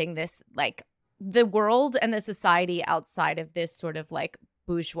representing this, like, the world and the society outside of this sort of like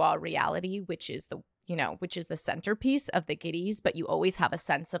bourgeois reality, which is the centerpiece of the Giddies, but you always have a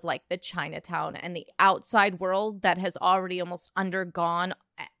sense of like the Chinatown and the outside world that has already almost undergone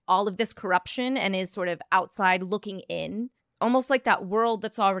all of this corruption and is sort of outside looking in, almost like that world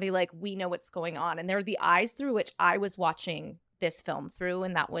that's already like, we know what's going on. And they're the eyes through which I was watching this film through.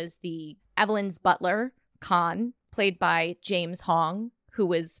 And that was the Evelyn's butler, Khan, played by James Hong, who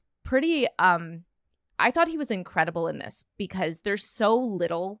was pretty, I thought he was incredible in this because there's so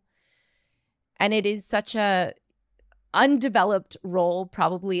little. And it is such a undeveloped role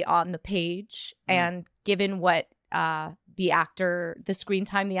probably on the page. And given what the screen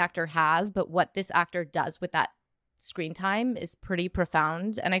time the actor has, but what this actor does with that screen time is pretty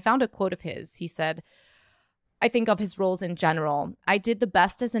profound. And I found a quote of his. He said, I think of his roles in general. I did the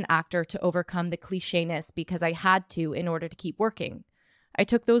best as an actor to overcome the clichéness because I had to in order to keep working. I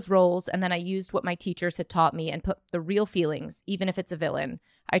took those roles and then I used what my teachers had taught me and put the real feelings, even if it's a villain.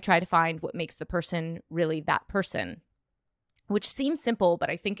 I try to find what makes the person really that person, which seems simple, but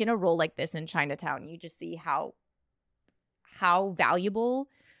I think in a role like this in Chinatown, you just see how valuable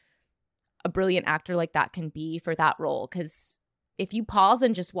a brilliant actor like that can be for that role. Because if you pause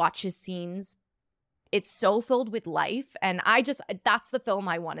and just watch his scenes, it's so filled with life. And that's the film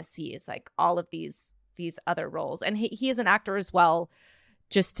I want to see, is like all of these other roles. And he is an actor as well.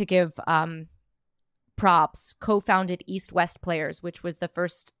 Just to give props, co-founded East West Players, which was the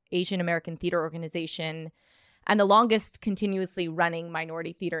first Asian American theater organization and the longest continuously running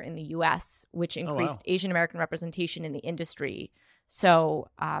minority theater in the U.S., which increased Asian American representation in the industry. So,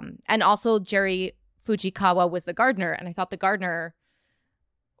 and also Jerry Fujikawa was the gardener, and I thought the gardener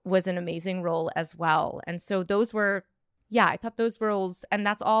was an amazing role as well. And so those were, I thought those roles, and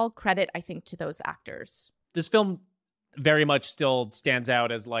that's all credit, I think, to those actors. This film very much still stands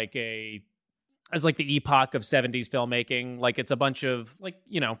out as like the epoch of 70s filmmaking. Like it's a bunch of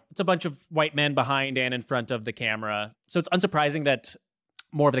white men behind and in front of the camera. So it's unsurprising that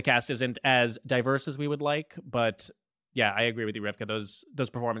more of the cast isn't as diverse as we would like. But yeah, I agree with you, Rivka. Those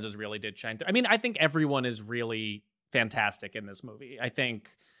performances really did shine through. I mean, I think everyone is really fantastic in this movie. I think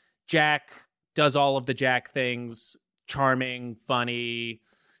Jack does all of the Jack things, charming, funny,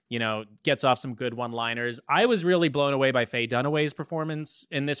 gets off some good one-liners. I was really blown away by Faye Dunaway's performance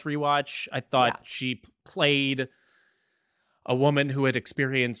in this rewatch. I thought she played a woman who had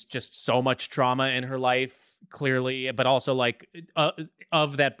experienced just so much trauma in her life, clearly, but also like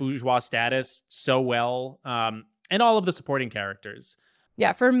of that bourgeois status so well. And all of the supporting characters.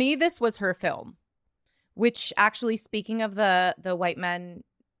 Yeah, for me, this was her film, which actually, speaking of the white men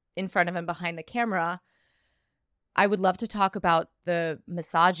in front of him behind the camera, I would love to talk about the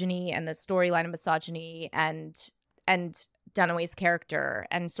misogyny and the storyline of misogyny and Dunaway's character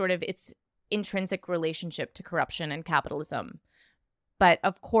and sort of its intrinsic relationship to corruption and capitalism. But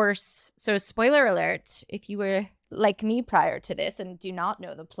of course, so spoiler alert, if you were like me prior to this and do not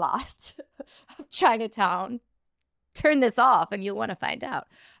know the plot of Chinatown, turn this off and you'll want to find out.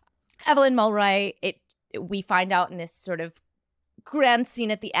 Evelyn Mulroy, we find out in this sort of grand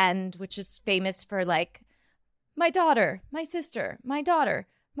scene at the end, which is famous for like, my daughter, my sister, my daughter,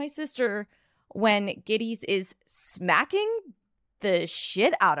 my sister, when Giddys is smacking the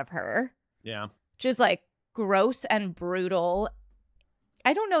shit out of her. Yeah. Which is like gross and brutal.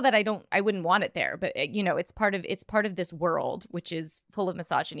 I don't know that I wouldn't want it there, but it's part of this world, which is full of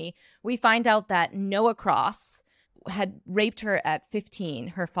misogyny. We find out that Noah Cross had raped her at 15,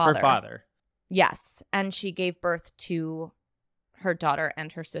 her father. Her father. Yes. And she gave birth to her daughter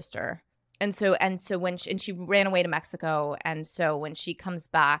and her sister. And so when she ran away to Mexico. And so when she comes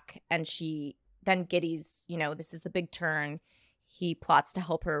back and then Giddys, this is the big turn. He plots to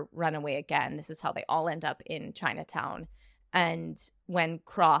help her run away again. This is how they all end up in Chinatown. And when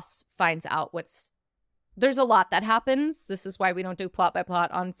Cross finds out there's a lot that happens. This is why we don't do plot by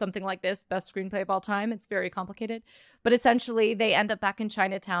plot on something like this. Best screenplay of all time. It's very complicated. But essentially, they end up back in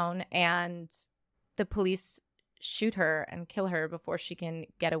Chinatown and the police shoot her and kill her before she can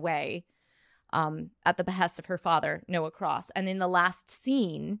get away at the behest of her father, Noah Cross. And in the last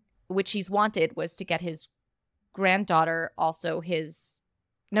scene, which he's wanted, was to get his granddaughter, also his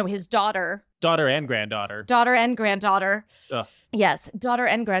daughter. Daughter and granddaughter. Daughter and granddaughter. Ugh. Yes, daughter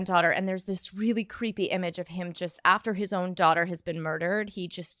and granddaughter. And there's this really creepy image of him just after his own daughter has been murdered.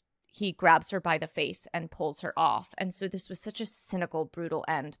 He grabs her by the face and pulls her off. And so this was such a cynical, brutal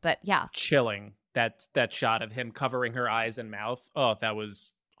end. But yeah. Chilling. That shot of him covering her eyes and mouth. Oh, that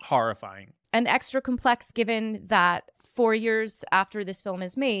was horrifying. And extra complex given that 4 years after this film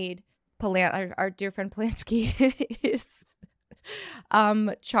is made, our dear friend Polanski is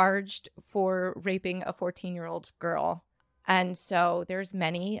charged for raping a 14-year-old girl. And so there's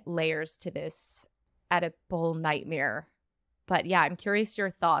many layers to this Oedipal nightmare. But yeah, I'm curious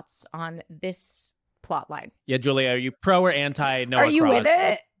your thoughts on this plot line. Yeah, Julia, are you pro or anti Noah Cross? Are you with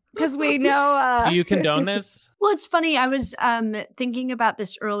it? Because we know... Do you condone this? Well, it's funny. I was thinking about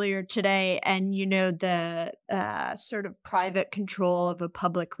this earlier today, and the sort of private control of a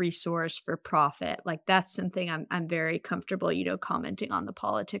public resource for profit. Like, that's something I'm very comfortable, commenting on the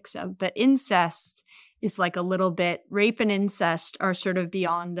politics of. But incest is like a little bit, rape and incest are sort of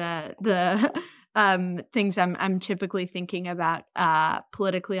beyond the things I'm typically thinking about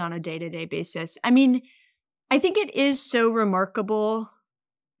politically on a day-to-day basis. I mean, I think it is so remarkable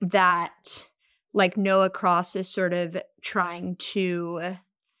that like Noah Cross is sort of trying to,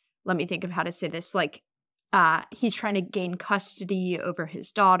 let me think of how to say this, like he's trying to gain custody over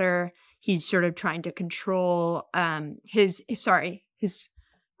his daughter. He's sort of trying to control his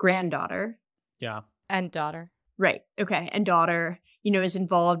granddaughter. Yeah. And daughter. Right. Okay. And daughter, is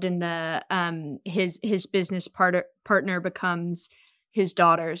involved in the his business partner becomes his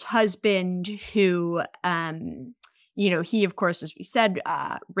daughter's husband, who he, of course, as we said,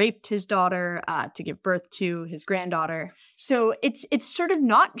 raped his daughter to give birth to his granddaughter. So it's sort of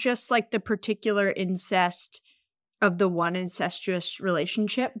not just like the particular incest of the one incestuous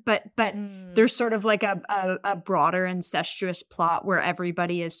relationship, but there's sort of like a broader incestuous plot where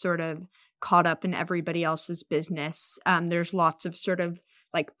everybody is sort of caught up in everybody else's business. There's lots of sort of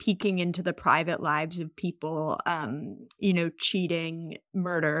like peeking into the private lives of people, cheating,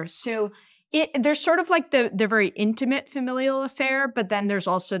 murder. So there's sort of like the very intimate familial affair, but then there's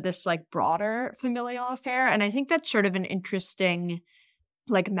also this like broader familial affair. And I think that's sort of an interesting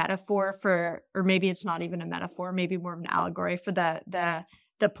like metaphor for, or maybe it's not even a metaphor, maybe more of an allegory for the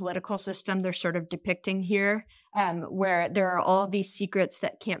political system they're sort of depicting here, where there are all these secrets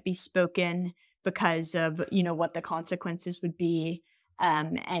that can't be spoken because of, what the consequences would be.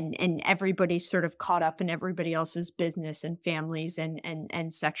 And everybody's sort of caught up in everybody else's business and families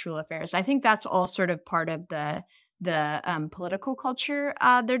and sexual affairs. I think that's all sort of part of the political culture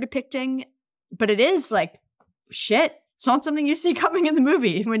they're depicting. But it is like, shit, it's not something you see coming in the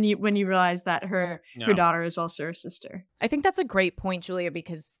movie when you realize that her daughter is also her sister. I think that's a great point, Julia,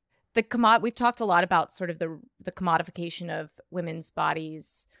 because we've talked a lot about sort of the commodification of women's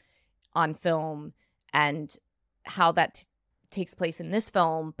bodies on film and how that takes place in this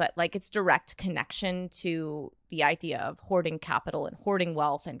film, but like its direct connection to the idea of hoarding capital and hoarding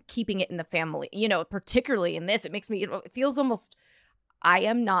wealth and keeping it in the family, you know, particularly in this, it feels almost, I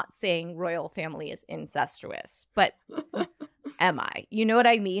am not saying royal family is incestuous, but am I? You know what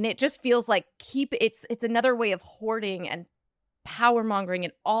I mean? It just feels like it's another way of hoarding and power mongering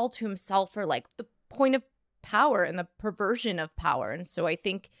it all to himself for like the point of power and the perversion of power. And so I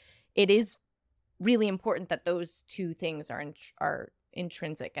think it is really important that those two things are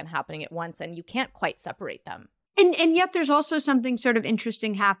intrinsic and happening at once, and you can't quite separate them. And yet there's also something sort of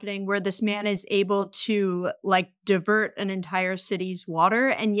interesting happening where this man is able to like divert an entire city's water,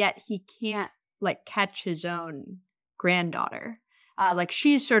 and yet he can't like catch his own granddaughter. Like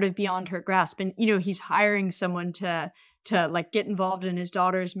she's sort of beyond her grasp, and you know he's hiring someone to like get involved in his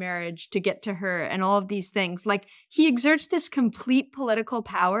daughter's marriage to get to her and all of these things. Like he exerts this complete political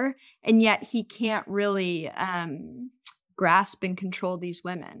power, and yet he can't really grasp and control these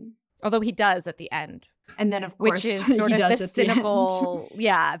women. Although he does at the end. And then, of course, which is sort of the cynical,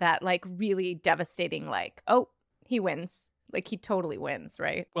 that like really devastating, like, oh, he wins. Like he totally wins,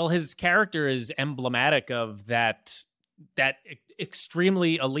 right? Well, his character is emblematic of that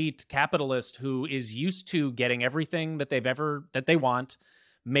extremely elite capitalist who is used to getting everything that they want,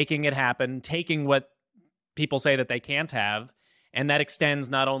 making it happen, taking what people say that they can't have. And that extends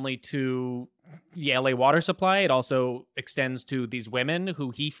not only to the LA water supply, it also extends to these women who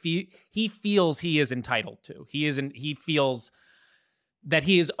he feels he is entitled to. He feels that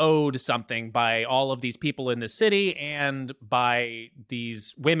he is owed something by all of these people in the city and by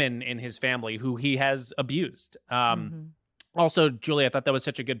these women in his family who he has abused. Also, Julie, I thought that was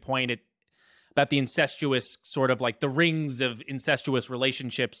such a good point about the incestuous sort of like the rings of incestuous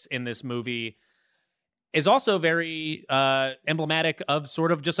relationships in this movie is also very emblematic of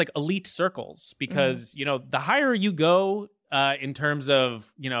sort of just like elite circles, because, you know, the higher you go in terms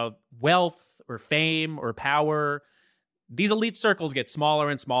of, you know, wealth or fame or power, these elite circles get smaller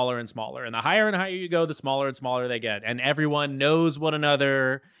and smaller and smaller. And the higher you go, the smaller and smaller they get. And everyone knows one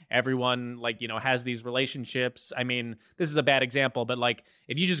another. Everyone, like, you know, has these relationships. I mean, this is a bad example, but like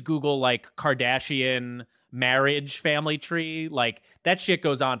if you just Google like Kardashian marriage family tree, like that shit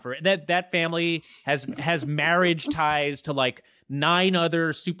goes on for that family has marriage ties to like 9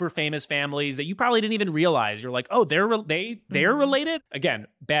 other super famous families that you probably didn't even realize. You're like, oh, they're related. Again,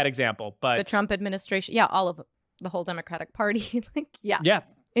 bad example, but the Trump administration, all of the whole Democratic Party, like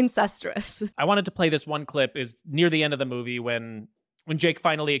incestuous. I wanted to play this one clip is near the end of the movie when Jake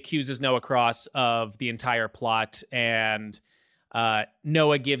finally accuses Noah Cross of the entire plot, and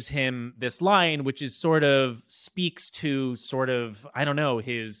Noah gives him this line, which is sort of speaks to sort of, I don't know,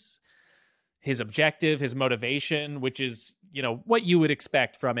 his objective, his motivation, which is, you know, what you would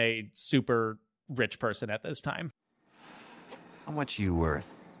expect from a super rich person at this time. How much are you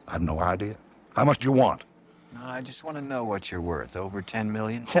worth? I have no idea. How much do you want? No, I just want to know what you're worth. Over 10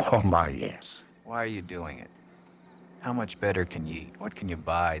 million? Oh, my, yes. Why are you doing it? How much better can you eat? What can you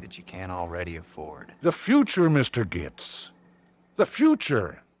buy that you can't already afford? The future, Mr. Gitz. The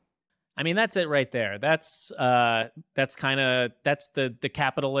future. I mean, that's it right there. That's the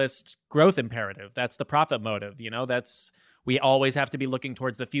capitalist growth imperative. That's the profit motive. You know, we always have to be looking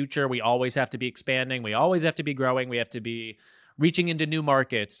towards the future. We always have to be expanding. We always have to be growing. We have to be reaching into new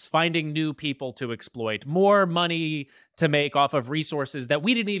markets, finding new people to exploit, more money to make off of resources that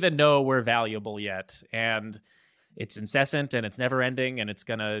we didn't even know were valuable yet. And it's incessant and it's never ending and it's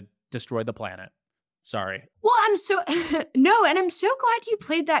going to destroy the planet. Sorry. Well, I'm so glad you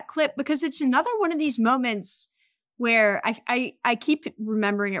played that clip, because it's another one of these moments where I keep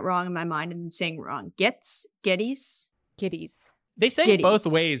remembering it wrong in my mind and saying it wrong. Giddies. They say it both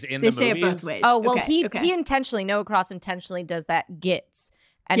ways in the movies. They say it both ways. Oh, well, he intentionally, Noah Cross intentionally does that gits.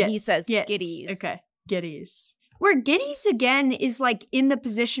 And he says giddies. Okay, giddies. Where giddies, again, is like in the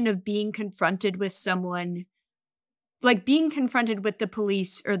position of being confronted with someone, like being confronted with the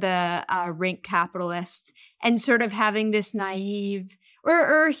police or the rank capitalist, and sort of having this naive,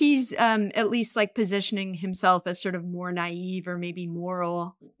 or he's at least like positioning himself as sort of more naive or maybe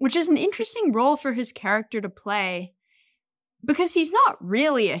moral, which is an interesting role for his character to play, because he's not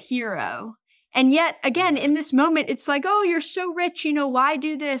really a hero. And yet, again, in this moment, it's like, oh, you're so rich, you know, why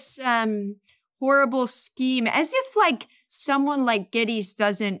do this horrible scheme? As if like someone like Giddies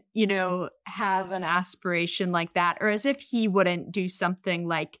doesn't, you know, have an aspiration like that, or as if he wouldn't do something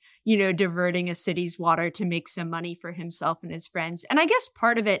like, you know, diverting a city's water to make some money for himself and his friends. And I guess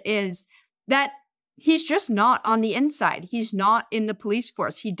part of it is that he's just not on the inside. He's not in the police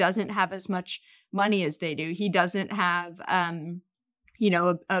force. He doesn't have as much money as they do. He doesn't have, you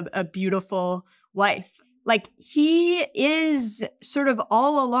know, a beautiful wife. Like, he is sort of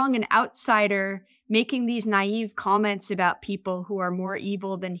all along an outsider making these naive comments about people who are more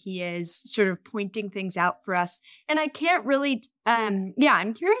evil than he is, sort of pointing things out for us. And I can't really, I'm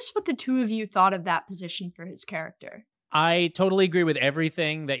curious what the two of you thought of that position for his character. I totally agree with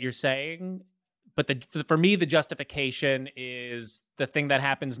everything that you're saying. But for me, the justification is the thing that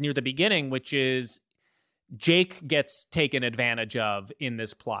happens near the beginning, which is Jake gets taken advantage of in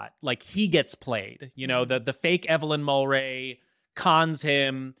this plot. Like, he gets played. You know, the fake Evelyn Mulray cons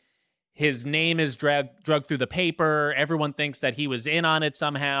him. His name is drugged through the paper. Everyone thinks that he was in on it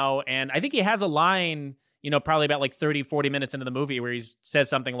somehow. And I think he has a line, you know, probably about like 30, 40 minutes into the movie where he says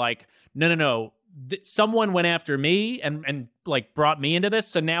something like, no. Someone went after me and like brought me into this.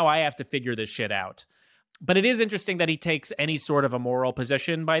 So now I have to figure this shit out. But it is interesting that he takes any sort of a moral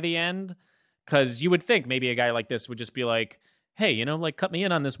position by the end. Because you would think maybe a guy like this would just be like, hey, you know, like, cut me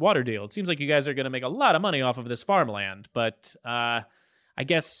in on this water deal. It seems like you guys are going to make a lot of money off of this farmland. But I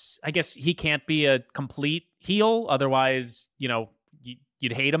guess he can't be a complete heel. Otherwise, you know,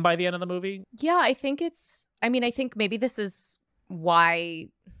 you'd hate him by the end of the movie. Yeah, I think maybe this is why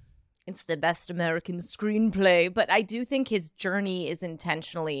it's the best American screenplay. But I do think his journey is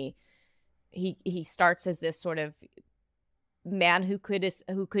intentionally, he starts as this sort of man who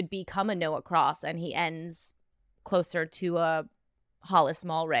could become a Noah Cross, and he ends closer to a Hollis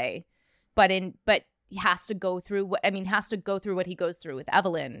Mulray, but he has to go through what he goes through with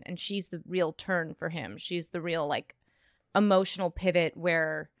Evelyn, and she's the real turn for him. She's the real like emotional pivot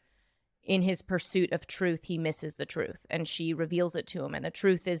where in his pursuit of truth he misses the truth, and she reveals it to him, and the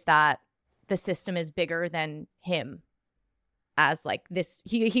truth is that the system is bigger than him. As like this,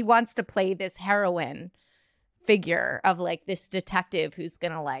 he wants to play this heroine figure of like this detective who's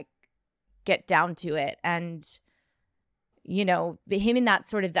gonna like get down to it. And you know, him in that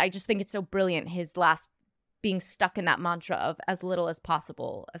sort of, I just think it's so brilliant, his last being stuck in that mantra of as little as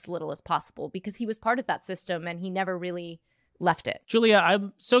possible, because he was part of that system and he never really left it. Julia,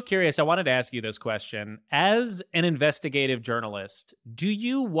 I'm so curious. I wanted to ask you this question. As an investigative journalist, do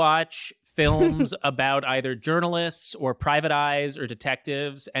you watch films about either journalists or private eyes or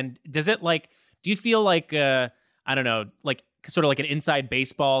detectives? And does it like, do you feel like, I don't know, like sort of like an inside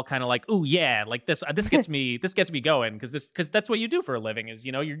baseball kind of like, oh yeah, like this gets me, going. Cause that's what you do for a living is,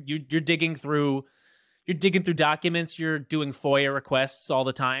 you know, you're digging through documents, you're doing FOIA requests all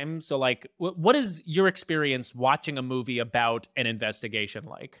the time. So like, what is your experience watching a movie about an investigation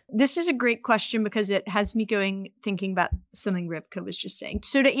like? This is a great question because it has me thinking about something Rivka was just saying.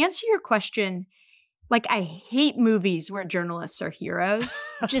 So to answer your question, like, I hate movies where journalists are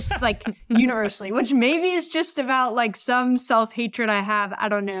heroes, just like universally, which maybe is just about like some self-hatred I have. I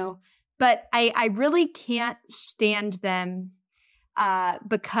don't know. But I really can't stand them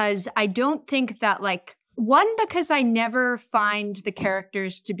because I don't think that like, one, because I never find the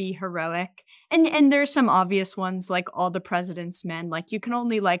characters to be heroic. And there's some obvious ones like All the President's Men. Like, you can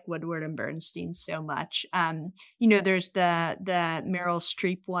only like Woodward and Bernstein so much. You know, there's the Meryl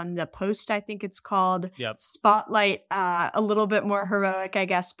Streep one, The Post, I think it's called. Yep. Spotlight, a little bit more heroic, I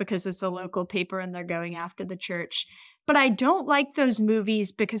guess, because it's a local paper and they're going after the church. But I don't like those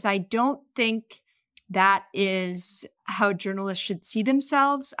movies because I don't think that is how journalists should see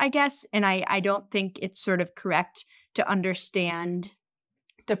themselves, I guess. And I don't think it's sort of correct to understand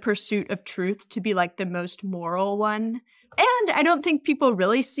the pursuit of truth to be like the most moral one. And I don't think people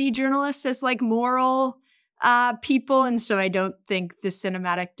really see journalists as like moral people. And so I don't think the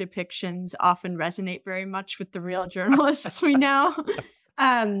cinematic depictions often resonate very much with the real journalists we know.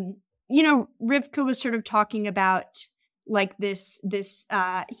 You know, Rivka was sort of talking about like this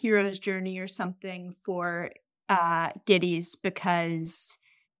hero's journey or something for Gittes because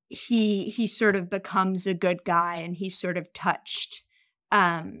he sort of becomes a good guy and he's sort of touched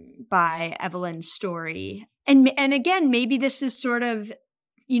by Evelyn's story. And again, maybe this is sort of,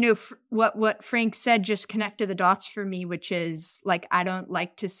 you know, what Frank said just connected the dots for me, which is like, I don't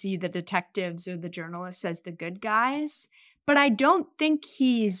like to see the detectives or the journalists as the good guys, but I don't think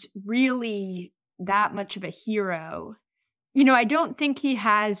he's really that much of a hero. You know, I don't think he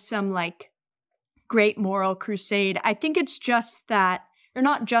has some like great moral crusade. I think it's just that, or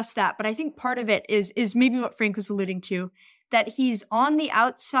not just that, but I think part of it is maybe what Frank was alluding to, that he's on the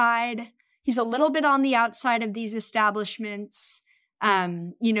outside. He's a little bit on the outside of these establishments.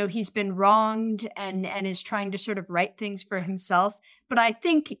 You know, he's been wronged and is trying to sort of right things for himself. But I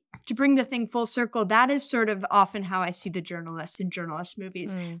think to bring the thing full circle, that is sort of often how I see the journalists in journalist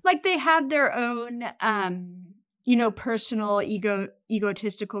movies. Like they have their own, personal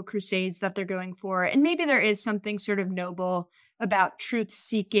egotistical crusades that they're going for. And maybe there is something sort of noble about truth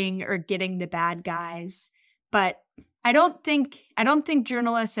seeking or getting the bad guys. But I don't think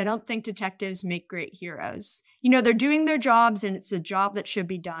journalists, I don't think detectives make great heroes. They're doing their jobs and it's a job that should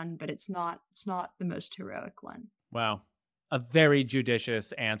be done, but it's not the most heroic one. Wow. A very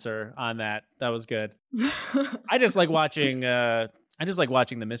judicious answer on that. That was good. I just like watching the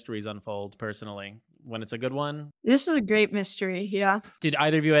mysteries unfold personally when it's a good one. This is a great mystery, yeah. Did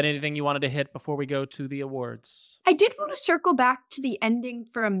either of you have anything you wanted to hit before we go to the awards? I did want to circle back to the ending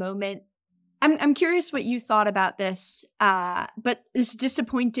for a moment. I'm curious what you thought about this, but this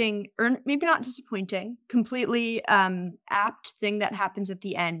disappointing, or maybe not disappointing, completely apt thing that happens at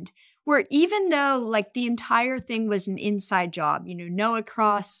the end, where even though like the entire thing was an inside job, Noah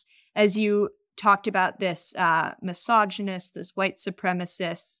Cross, as you talked about, this misogynist, this white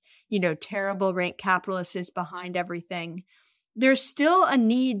supremacist, terrible rank capitalist is behind everything. There's still a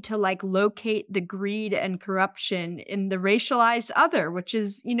need to like locate the greed and corruption in the racialized other, which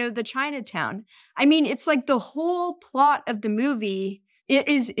is, the Chinatown. I mean, it's like the whole plot of the movie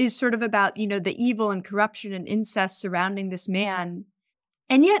is sort of about, the evil and corruption and incest surrounding this man.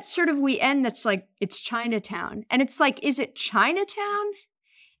 And yet sort of we end that's like, it's Chinatown. And it's like, is it Chinatown?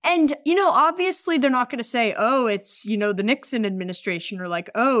 And, obviously they're not going to say, oh, it's, the Nixon administration, or like,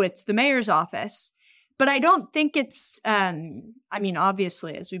 oh, it's the mayor's office. But I don't think it's,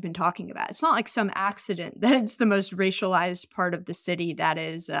 obviously, as we've been talking about, it's not like some accident that it's the most racialized part of the city that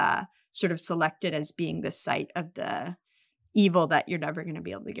is sort of selected as being the site of the evil that you're never going to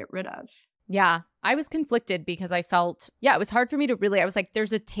be able to get rid of. Yeah, I was conflicted because I felt, it was hard for me to I was like,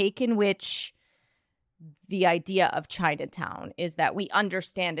 there's a take in which the idea of Chinatown is that we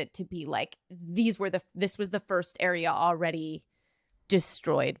understand it to be like, this was the first area already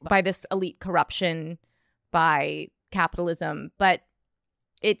destroyed by this elite corruption, by capitalism. But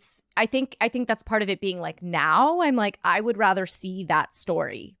I think that's part of it being like, now I'm like, I would rather see that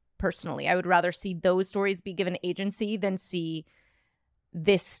story personally. I would rather see those stories be given agency than see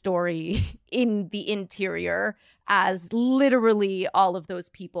this story in the interior as literally all of those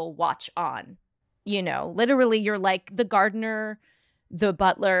people watch on. Literally you're like the gardener, the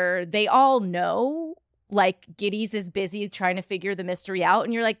butler, they all know like Giddys is busy trying to figure the mystery out.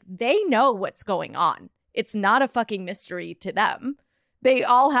 And you're like, they know what's going on. It's not a fucking mystery to them. They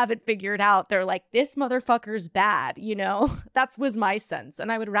all have it figured out. They're like, this motherfucker's bad, That was my sense.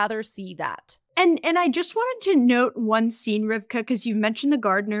 And I would rather see that. And I just wanted to note one scene, Rivka, because you've mentioned the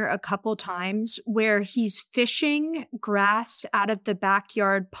gardener a couple times, where he's fishing grass out of the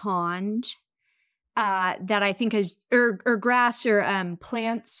backyard pond that I think is, or grass or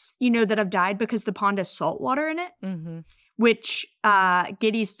plants, that have died because the pond has salt water in it, mm-hmm. which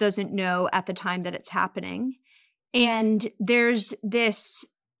Giddys doesn't know at the time that it's happening. And there's this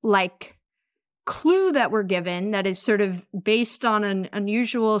like clue that we're given that is sort of based on an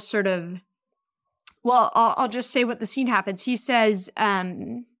unusual sort of, well, I'll just say what the scene happens. He says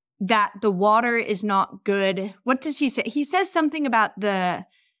that the water is not good. What does he say? He says something about that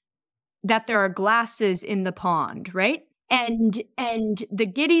there are glasses in the pond, right? And the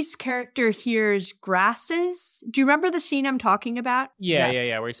Giddys character hears grasses. Do you remember the scene I'm talking about? Yeah,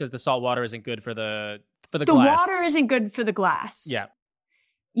 yes. Where he says the salt water isn't good for the glass. The water isn't good for the glass. Yeah.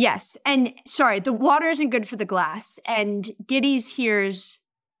 Yes. And sorry, the water isn't good for the glass. And Giddys hears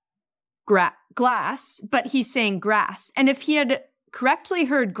glass, but he's saying grass. And if he had correctly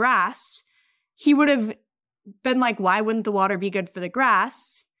heard grass, he would have been like, why wouldn't the water be good for the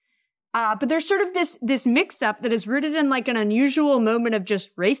grass? But there's sort of this mix-up that is rooted in like an unusual moment of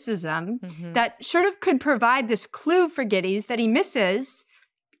just racism mm-hmm. that sort of could provide this clue for Giddys that he misses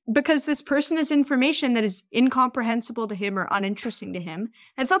because this person has information that is incomprehensible to him or uninteresting to him.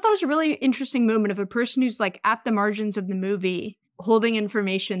 I thought that was a really interesting moment of a person who's like at the margins of the movie holding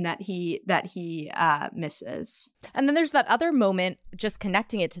information that he misses. And then there's that other moment, just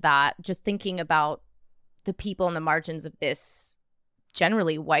connecting it to that, just thinking about the people on the margins of this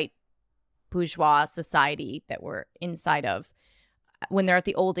generally white bourgeois society that we're inside of when they're at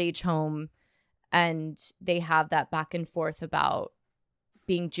the old age home and they have that back and forth about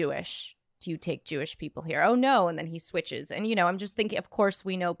being Jewish. Do you take Jewish people here? Oh, no. And then he switches. And, I'm just thinking, of course,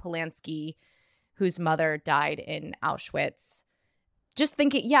 we know Polanski, whose mother died in Auschwitz. Just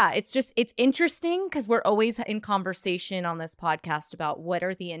thinking, it's interesting because we're always in conversation on this podcast about what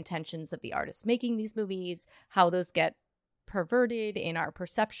are the intentions of the artists making these movies, how those get perverted in our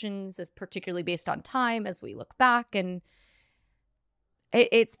perceptions, is particularly based on time as we look back. And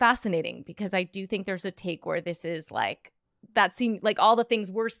it's fascinating because I do think there's a take where this is like that seem like all the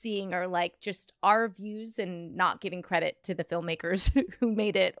things we're seeing are like just our views and not giving credit to the filmmakers who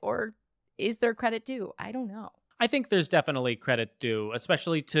made it, or is there credit due? I don't know. I think there's definitely credit due,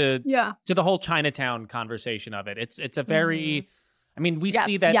 especially to the whole Chinatown conversation of it. It's a very, I mean, we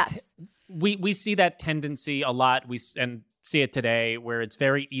see that we see that tendency a lot. And see it today, where it's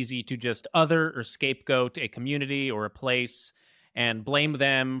very easy to just other or scapegoat a community or a place and blame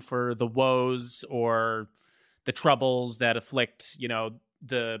them for the woes or the troubles that afflict,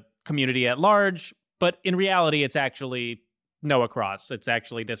 the community at large. But in reality, it's actually Noah Cross. It's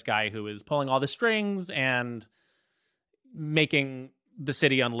actually this guy who is pulling all the strings and making the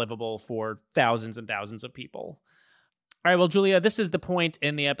city unlivable for thousands and thousands of people. All right, well, Julia, this is the point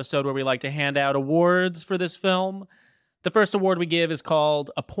in the episode where we like to hand out awards for this film. The first award we give is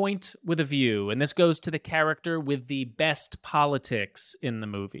called A Point with a View, and this goes to the character with the best politics in the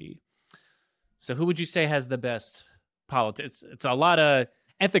movie. So who would you say has the best politics? It's a lot of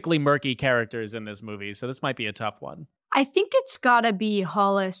ethically murky characters in this movie, so this might be a tough one. I think it's gotta be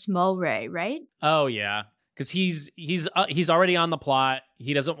Hollis Mulwray, right? Oh, yeah. Because he's already on the plot.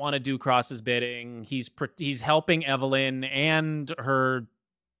 He doesn't want to do Cross's bidding. He's helping Evelyn and her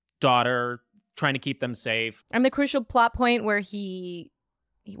daughter, trying to keep them safe. And the crucial plot point where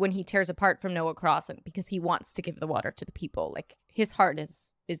when he tears apart from Noah Cross because he wants to give the water to the people, like his heart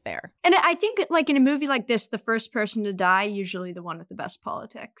is there. And I think like in a movie like this, the first person to die, usually the one with the best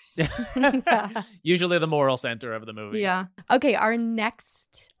politics. Usually the moral center of the movie. Yeah. Okay, our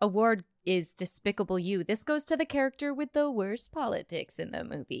next award is Despicable You. This goes to the character with the worst politics in the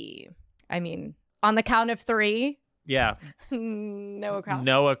movie. I mean, on the count of 3. Yeah. Noah Cross.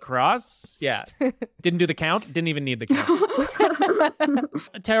 Noah Cross? Yeah. Didn't do the count. Didn't even need the count.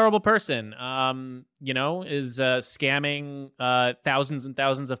 A terrible person, is scamming thousands and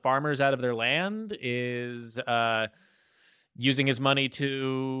thousands of farmers out of their land, is using his money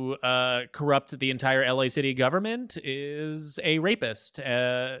to corrupt the entire LA city government, is a rapist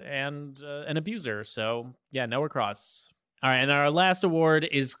and an abuser. So, yeah, Noah Cross. All right, and our last award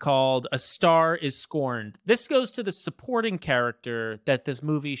is called A Star is Scorned. This goes to the supporting character that this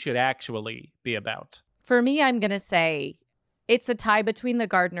movie should actually be about. For me, I'm going to say it's a tie between the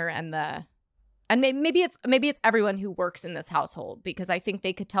gardener and maybe it's everyone who works in this household, because I think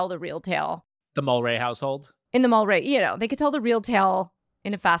they could tell the real tale. The Mulwray household? In the Mulwray, they could tell the real tale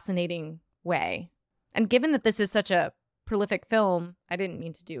in a fascinating way. And given that this is such a prolific film, I didn't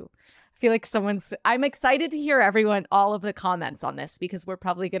mean to I feel like I'm excited to hear all of the comments on this, because we're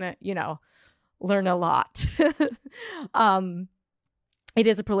probably going to, learn a lot. It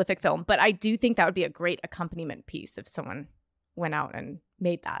is a prolific film, but I do think that would be a great accompaniment piece if someone went out and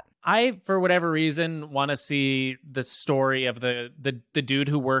made that. I, for whatever reason, want to see the story of the dude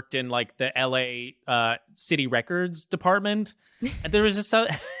who worked in like the LA city records department. And there was just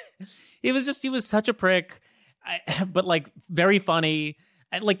he was such a prick, but like very funny.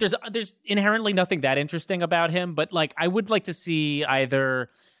 Like there's inherently nothing that interesting about him, but like I would like to see either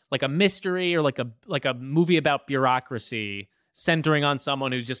like a mystery or like a movie about bureaucracy centering on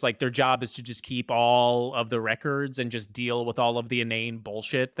someone who's just like their job is to just keep all of the records and just deal with all of the inane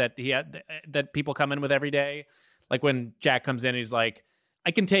bullshit that that people come in with every day. Like when Jack comes in, he's like,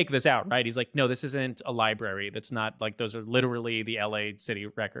 I can take this out, right? He's like, no, this isn't a library. That's not like, those are literally the LA city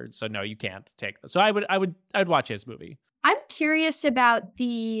records. So no, you can't take this. So I'd watch his movie. I'm curious about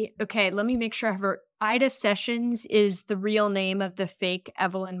let me make sure I have her. Ida Sessions is the real name of the fake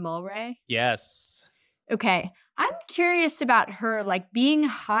Evelyn Mulwray. Yes. Okay. I'm curious about her, like being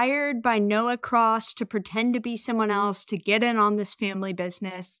hired by Noah Cross to pretend to be someone else to get in on this family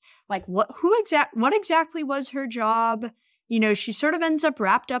business. Like what exactly was her job? She sort of ends up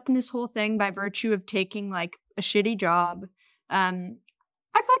wrapped up in this whole thing by virtue of taking like a shitty job. I'd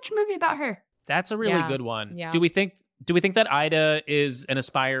watch a movie about her. That's a really good one. Yeah. Do we think that Ida is an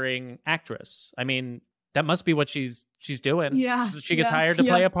aspiring actress? I mean, that must be what she's doing. Yeah. She gets hired to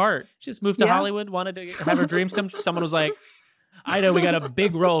play a part. She just moved to Hollywood, wanted to have her dreams come true. Someone was like, Ida, we got a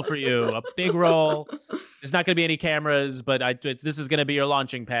big role for you. A big role. There's not going to be any cameras, but this is going to be your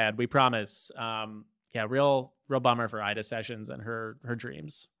launching pad. We promise. Real bummer for Ida Sessions and her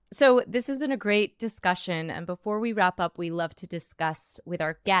dreams. So this has been a great discussion. And before we wrap up, we love to discuss with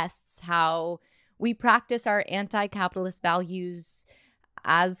our guests how we practice our anti-capitalist values,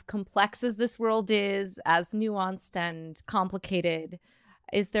 as complex as this world is, as nuanced and complicated.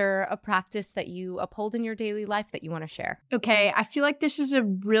 Is there a practice that you uphold in your daily life that you want to share? Okay, I feel like this is a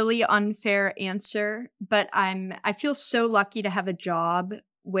really unfair answer, but I feel so lucky to have a job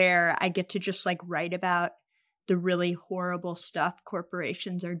where I get to just like write about the really horrible stuff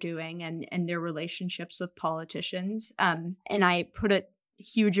corporations are doing and their relationships with politicians. And I put a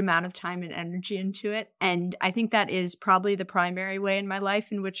huge amount of time and energy into it. And I think that is probably the primary way in my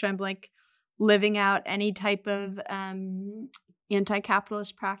life in which I'm like living out any type of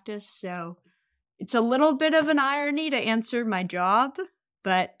anti-capitalist practice. So it's a little bit of an irony to answer my job,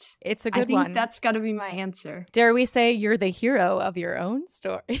 but it's a good I think one. That's got to be my answer. Dare we say you're the hero of your own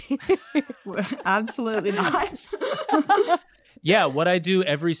story? Absolutely not. Yeah, what I do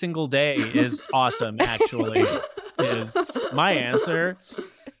every single day is awesome, actually, is my answer.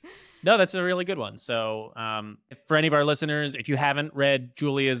 No, that's a really good one. So for any of our listeners, if you haven't read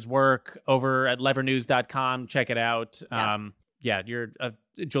Julia's work over at levernews.com, check it out. Yes.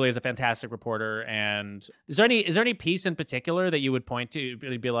 Julia's a fantastic reporter. And is there any piece in particular that you would point to,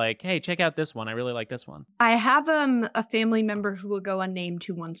 really be like, hey, check out this one. I really like this one. I have a family member who will go unnamed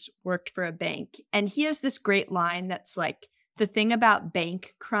who once worked for a bank. And he has this great line that's like, the thing about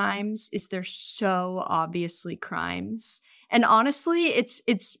bank crimes is they're so obviously crimes. And honestly,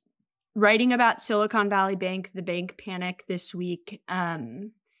 it's writing about Silicon Valley Bank, the bank panic this week,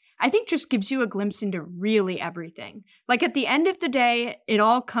 I think just gives you a glimpse into really everything. Like at the end of the day, it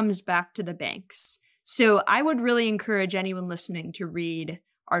all comes back to the banks. So I would really encourage anyone listening to read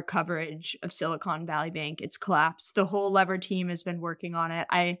our coverage of Silicon Valley Bank, its collapse. The whole Lever team has been working on it.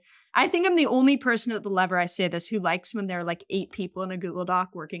 I think I'm the only person at the Lever, I say this, who likes when there are like 8 people in a Google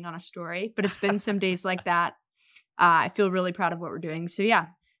Doc working on a story. But it's been some days like that. I feel really proud of what we're doing. So yeah,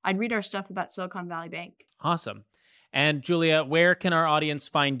 I'd read our stuff about Silicon Valley Bank. Awesome. And Julia, where can our audience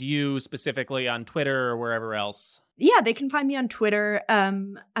find you specifically on Twitter or wherever else? Yeah, they can find me on Twitter.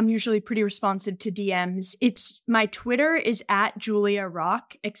 I'm usually pretty responsive to DMs. My Twitter is at Julia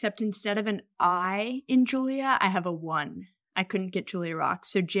Rock, except instead of an I in Julia, I have a 1. I couldn't get Julia Rock.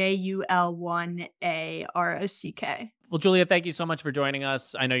 So JUL1AROCK. Well, Julia, thank you so much for joining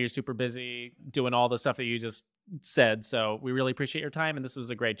us. I know you're super busy doing all the stuff that you just said, so we really appreciate your time, and this was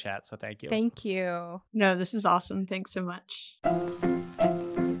a great chat, so thank you. Thank you. No, this is awesome. Thanks so much.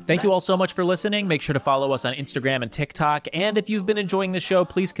 Thank you all so much for listening. Make sure to follow us on Instagram and TikTok, and if you've been enjoying the show,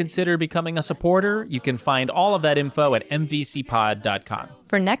 please consider becoming a supporter. You can find all of that info at mvcpod.com.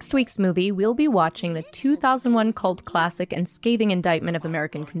 For next week's movie, we'll be watching the 2001 cult classic and scathing indictment of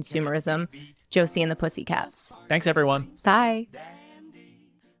American consumerism, Josie and the Pussycats. Thanks, everyone. Bye.